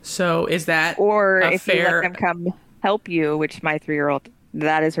 So is that or a if fair... you let them come help you, which my 3-year-old,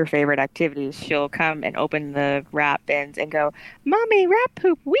 that is her favorite activity. She'll come and open the rat bins and go, Mommy, rat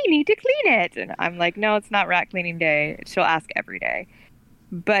poop, we need to clean it. And I'm like, no, it's not rat cleaning day. She'll ask every day.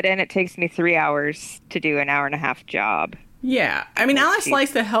 But then it takes me 3 hours to do an hour and a half job. Yeah. I mean, Alex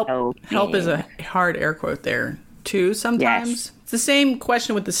likes to help. Help is a hard air quote there, too, sometimes. Yes. It's the same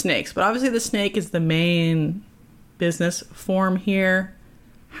question with the snakes, but obviously the snake is the main business form here.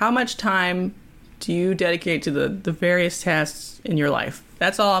 How much time do you dedicate to the various tasks in your life?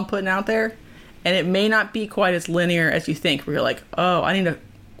 That's all I'm putting out there. And it may not be quite as linear as you think, where you're like, oh, I need to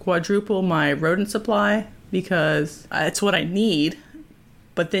quadruple my rodent supply because it's what I need.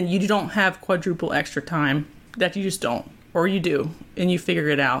 But then you don't have quadruple extra time. That you just don't. Or you do, and you figure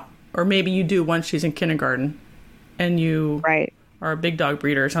it out. Or maybe you do once she's in kindergarten, and you are a big dog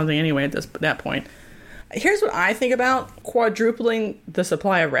breeder or something anyway at that point. Here's what I think about quadrupling the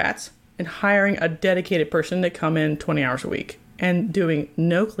supply of rats and hiring a dedicated person to come in 20 hours a week and doing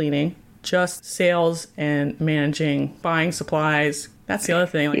no cleaning, just sales and managing, buying supplies. That's the other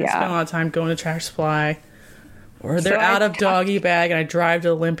thing. Like, I spend a lot of time going to Trash Supply, or they're out of doggy bag, and I drive to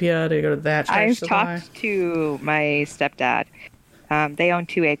Olympia to go to that Trash Supply. I've talked to my stepdad. They own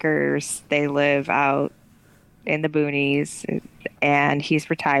 2 acres. They live out in the boonies, and he's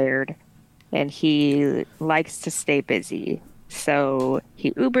retired, and he likes to stay busy. So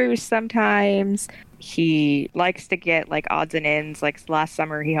he Ubers sometimes. He likes to get like odds and ends. Like last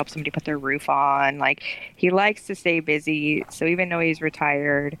summer, he helped somebody put their roof on. Like, he likes to stay busy. So even though he's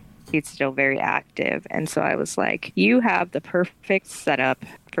retired, he's still very active. And so I was like, you have the perfect setup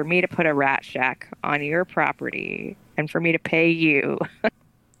for me to put a rat shack on your property and for me to pay you.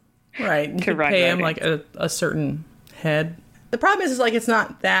 Right. You could pay him like a certain head. The problem is like it's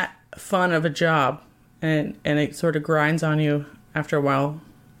not that fun of a job, and it sort of grinds on you after a while.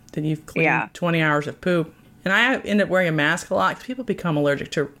 Then you've cleaned 20 hours of poop. And I end up wearing a mask a lot because people become allergic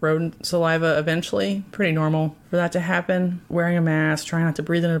to rodent saliva eventually. Pretty normal for that to happen. Wearing a mask, trying not to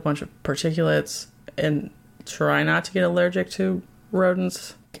breathe in a bunch of particulates, and try not to get allergic to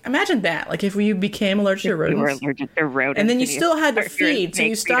rodents. Imagine that. Like if you became allergic to rodents. You were allergic to rodents. And then you still had to feed. So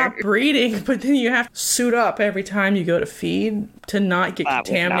you stop breeding, but then you have to suit up every time you go to feed to not get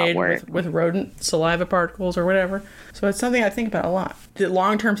contaminated with rodent saliva particles or whatever. So it's something I think about a lot. The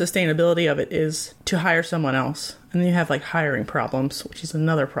long-term sustainability of it is to hire someone else. And then you have like hiring problems, which is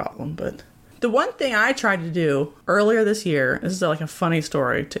another problem. But the one thing I tried to do earlier this year, this is like a funny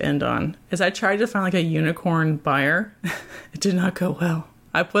story to end on, is I tried to find like a unicorn buyer. It did not go well.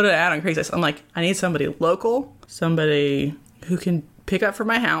 I put an ad on Craigslist. I'm like, I need somebody local, somebody who can pick up from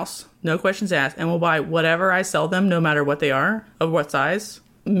my house, no questions asked, and will buy whatever I sell them, no matter what they are, of what size,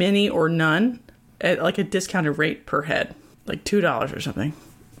 mini or none, at like a discounted rate per head, like $2 or something.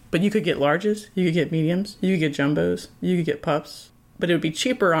 But you could get larges, you could get mediums, you could get jumbos, you could get pups. But it would be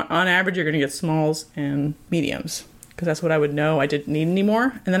cheaper. On average, you're going to get smalls and mediums. Because that's what I would know I didn't need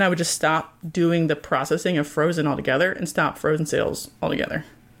anymore. And then I would just stop doing the processing of frozen altogether and stop frozen sales altogether.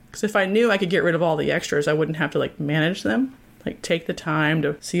 Because if I knew I could get rid of all the extras, I wouldn't have to like manage them, like take the time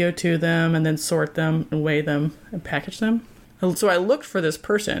to CO2 them and then sort them and weigh them and package them. So I looked for this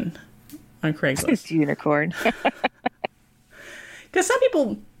person on Craigslist. Unicorn. Because some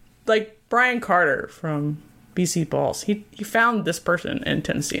people, like Brian Carter from BC Balls, he found this person in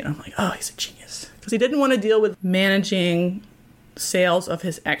Tennessee, and I'm like, oh, he's a genius. Because he didn't want to deal with managing sales of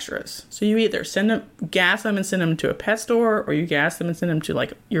his extras. So you either gas them and send them to a pet store, or you gas them and send them to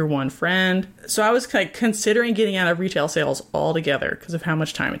like your one friend. So I was like considering getting out of retail sales altogether because of how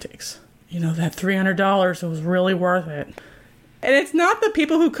much time it takes. You know, that $300 was really worth it. And it's not the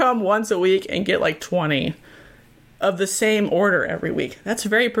people who come once a week and get like 20 of the same order every week. That's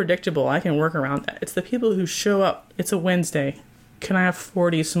very predictable. I can work around that. It's the people who show up. It's a Wednesday. Can I have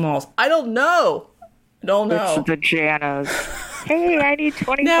 40 smalls? I don't know. It's the Janas. Hey, I need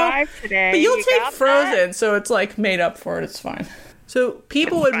 25 today. But you'll take frozen, that? So it's like made up for it. It's fine. So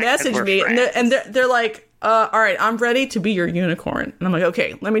people would message me, and they're like, all right, I'm ready to be your unicorn. And I'm like,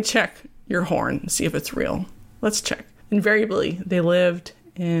 okay, let me check your horn and see if it's real. Let's check. Invariably, they lived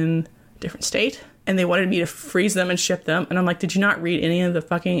in a different state, and they wanted me to freeze them and ship them. And I'm like, did you not read any of the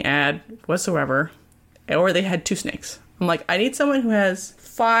fucking ad whatsoever? Or they had 2 snakes. I'm like, I need someone who has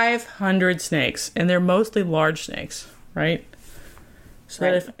 500 snakes, and they're mostly large snakes, right? So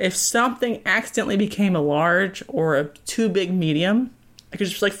that if something accidentally became a large or a too big medium, I could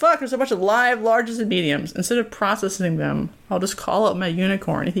just be like, fuck, there's a bunch of live larges and mediums. Instead of processing them, I'll just call up my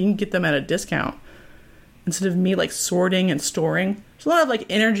unicorn if you can get them at a discount. Instead of me like sorting and storing. There's a lot of like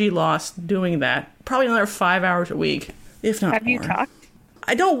energy loss doing that. Probably another 5 hours a week, if not more. Have you talked?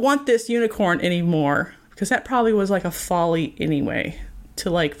 I don't want this unicorn anymore. Because that probably was like a folly anyway.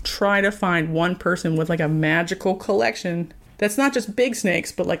 To like try to find one person with like a magical collection that's not just big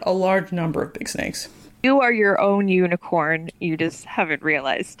snakes, but like a large number of big snakes. You are your own unicorn. You just haven't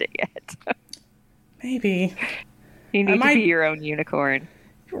realized it yet. Maybe. You need to be your own unicorn.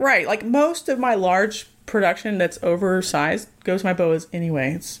 Right. Like most of my large production that's oversized goes to my boas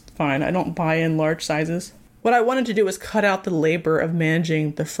anyway. It's fine. I don't buy in large sizes. What I wanted to do was cut out the labor of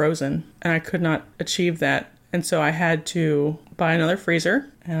managing the frozen, and I could not achieve that. And so I had to buy another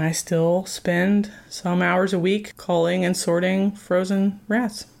freezer, and I still spend some hours a week culling and sorting frozen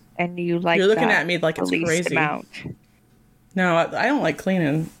rats. And you're looking at me like it's crazy. Amount. No, I don't like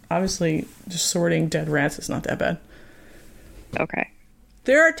cleaning. Obviously, just sorting dead rats is not that bad. Okay.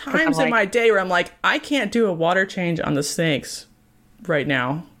 There are times in my day where I'm like, I can't do a water change on the snakes right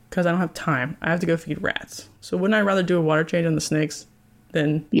now because I don't have time. I have to go feed rats. So wouldn't I rather do a water change on the snakes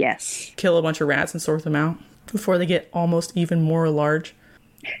than kill a bunch of rats and sort them out before they get almost even more large?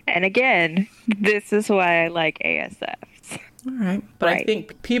 And again, this is why I like ASFs. All right. But I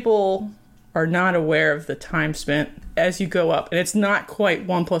think people are not aware of the time spent as you go up. And it's not quite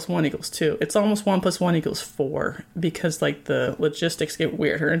 1 + 1 = 2. It's almost 1 + 1 = 4 because like the logistics get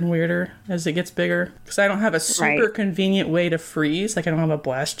weirder and weirder as it gets bigger. Because I don't have a super convenient way to freeze. Like I don't have a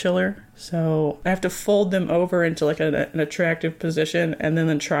blast chiller. So I have to fold them over into like an attractive position and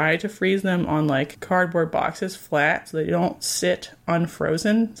then try to freeze them on like cardboard boxes flat so they don't sit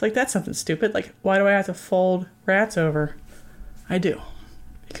unfrozen. It's like, that's something stupid. Like, why do I have to fold rats over? I do.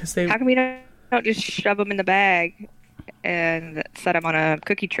 because they. How come we don't just shove them in the bag and set them on a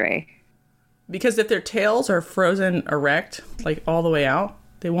cookie tray? Because if their tails are frozen erect, like all the way out,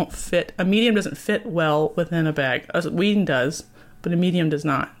 they won't fit. A medium doesn't fit well within a bag. A Whedon does, but a medium does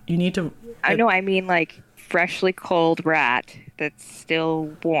not. You need to. I know. I mean, like freshly culled rat that's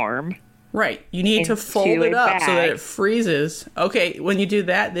still warm. Right. You need to fold it up so that it freezes. Okay, when you do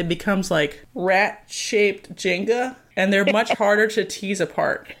that, it becomes like rat-shaped Jenga, and they're much harder to tease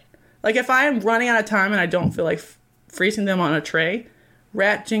apart. Like if I am running out of time and I don't feel like freezing them on a tray,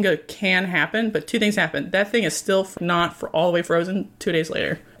 rat Jenga can happen, but two things happen. That thing is still not for all the way frozen 2 days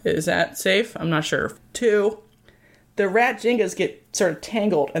later. Is that safe? I'm not sure. 2, the rat Jengas get sort of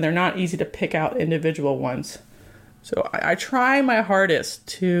tangled, and they're not easy to pick out individual ones. So I try my hardest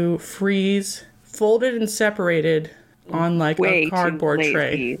to freeze folded and separated on like a cardboard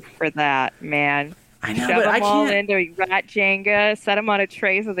tray. For that, man. I know, Shove but them I all can't. into rat Jenga, set them on a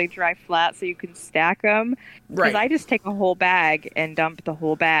tray so they dry flat so you can stack them. Because I just take a whole bag and dump the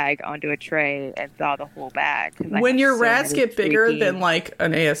whole bag onto a tray and thaw the whole bag. When your rats get bigger than like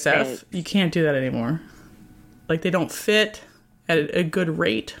an ASF, you can't do that anymore. Like they don't fit at a good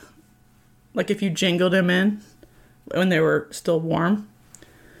rate. Like if you jingled them in when they were still warm,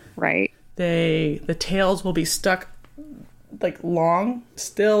 right? The tails will be stuck like long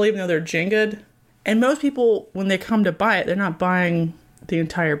still, even though they're jinged. And most people, when they come to buy it, they're not buying the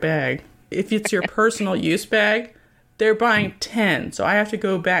entire bag. If it's your personal use bag, they're buying 10. So I have to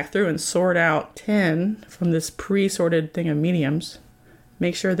go back through and sort out 10 from this pre-sorted thing of mediums.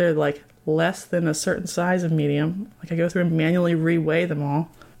 Make sure they're like less than a certain size of medium. Like I go through and manually reweigh them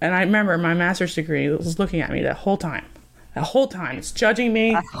all. And I remember my master's degree was looking at me that whole time. The whole time. It's judging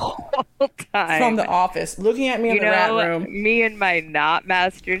me from the office, looking at me in the rat room. Me and my not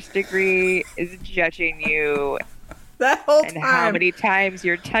master's degree is judging you. That whole time. And how many times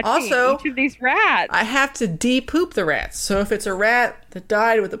you're touching also, each of these rats. I have to de-poop the rats. So if it's a rat that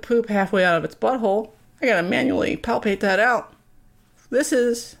died with the poop halfway out of its butthole, I gotta manually palpate that out. This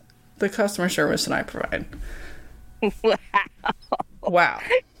is the customer service that I provide. Wow.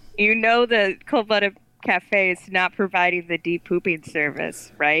 You know the Cold-Blooded Cafe is not providing the deep pooping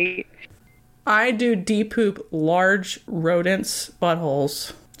service, right? I do de-poop large rodents'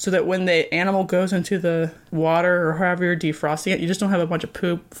 buttholes so that when the animal goes into the water or however you're defrosting it, you just don't have a bunch of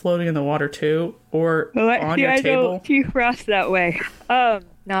poop floating in the water too or on your table. I don't defrost that way.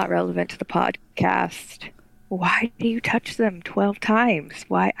 Not relevant to the podcast. Why do you touch them 12 times?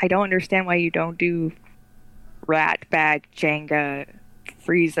 Why? I don't understand why you don't do rat bag Jenga,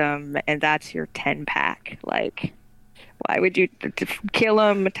 freeze them, and that's your 10-pack. Like, why would you kill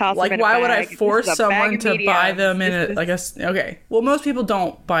them, toss them in a bag? Like, why would I force someone to buy them in a, like a, okay. Well, most people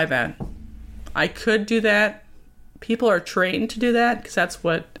don't buy that. I could do that. People are trained to do that, because that's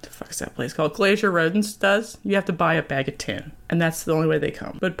what, the fuck is that place called? Glacier Rodents does. You have to buy a bag of 10, and that's the only way they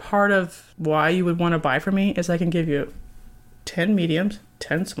come. But part of why you would want to buy from me is I can give you 10 mediums,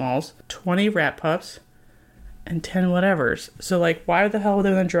 10 smalls, 20 rat pups, and 10 whatevers. So, like, why the hell would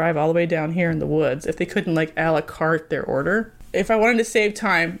they want to drive all the way down here in the woods if they couldn't, like, a la carte their order? If I wanted to save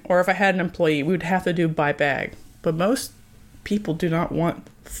time, or if I had an employee, we would have to do by bag. But most people do not want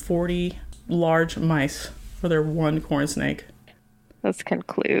 40 large mice for their one corn snake. Let's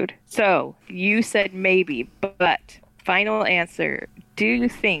conclude. So, you said maybe, but final answer. Do you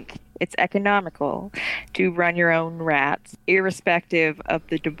think it's economical to run your own rats, irrespective of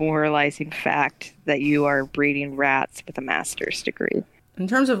the demoralizing fact that you are breeding rats with a master's degree? In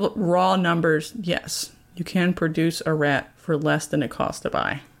terms of raw numbers, yes. You can produce a rat for less than it costs to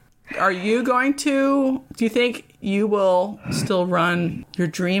buy. Are you going to, do you think you will still run your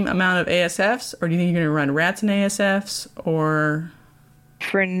dream amount of ASFs? Or do you think you're going to run rats and ASFs? Or...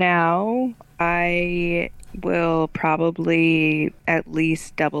 For now, I will probably at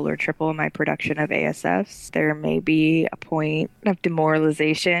least double or triple my production of ASFs. There may be a point of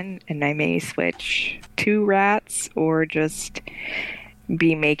demoralization, and I may switch to rats or just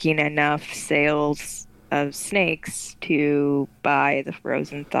be making enough sales of snakes to buy the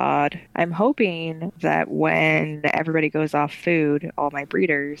frozen thawed. I'm hoping that when everybody goes off food, all my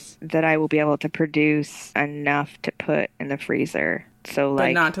breeders, that I will be able to produce enough to put in the freezer. So,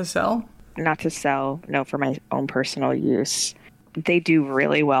 like, but not to sell? Not to sell, no, for my own personal use. They do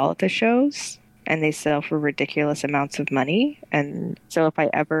really well at the shows, and they sell for ridiculous amounts of money. And so if I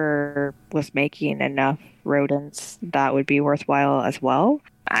ever was making enough rodents, that would be worthwhile as well.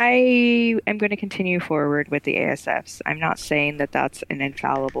 I am going to continue forward with the ASFs. I'm not saying that that's an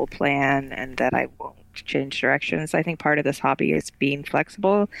infallible plan and that I won't change directions. I think part of this hobby is being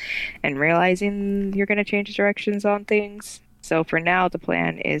flexible and realizing you're going to change directions on things. So for now, the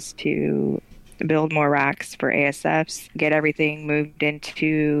plan is to build more racks for ASFs, get everything moved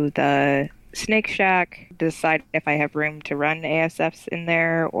into the Snake Shack, decide if I have room to run ASFs in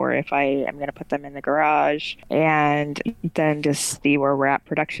there or if I am going to put them in the garage, and then just see where we're at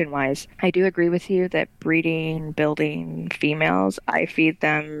production wise. I do agree with you that building females, I feed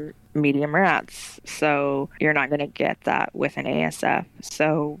them medium rats, so you're not going to get that with an ASF.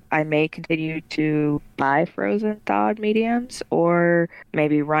 So I may continue to buy frozen thawed mediums or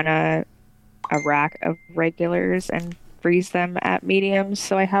maybe run a rack of regulars and freeze them at mediums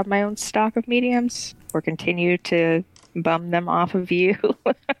so I have my own stock of mediums, or continue to bum them off of you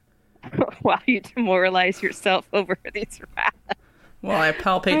while you demoralize yourself over these rats. Well, I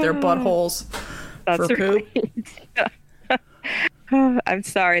palpate their buttholes for poop. Right. I'm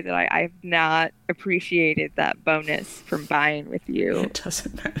sorry that I've not appreciated that bonus from buying with you. It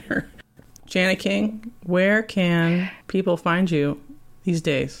doesn't matter. Jana King, where can people find you these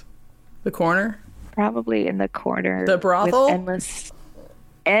days? The corner? Probably in the corner. The brothel? With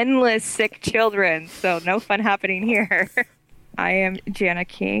endless sick children. So no fun happening here. I am Jana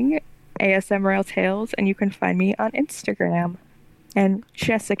King, ASM Royal Tales, and you can find me on Instagram. And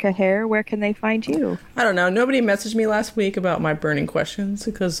Jessica Hare, where can they find you? I don't know. Nobody messaged me last week about my burning questions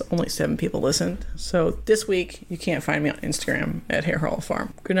because only 7 people listened. So this week, you can't find me on Instagram at Hare Hall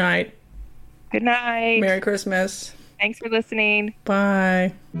Farm. Good night. Good night. Merry Christmas. Thanks for listening.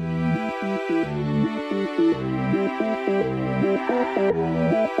 Bye.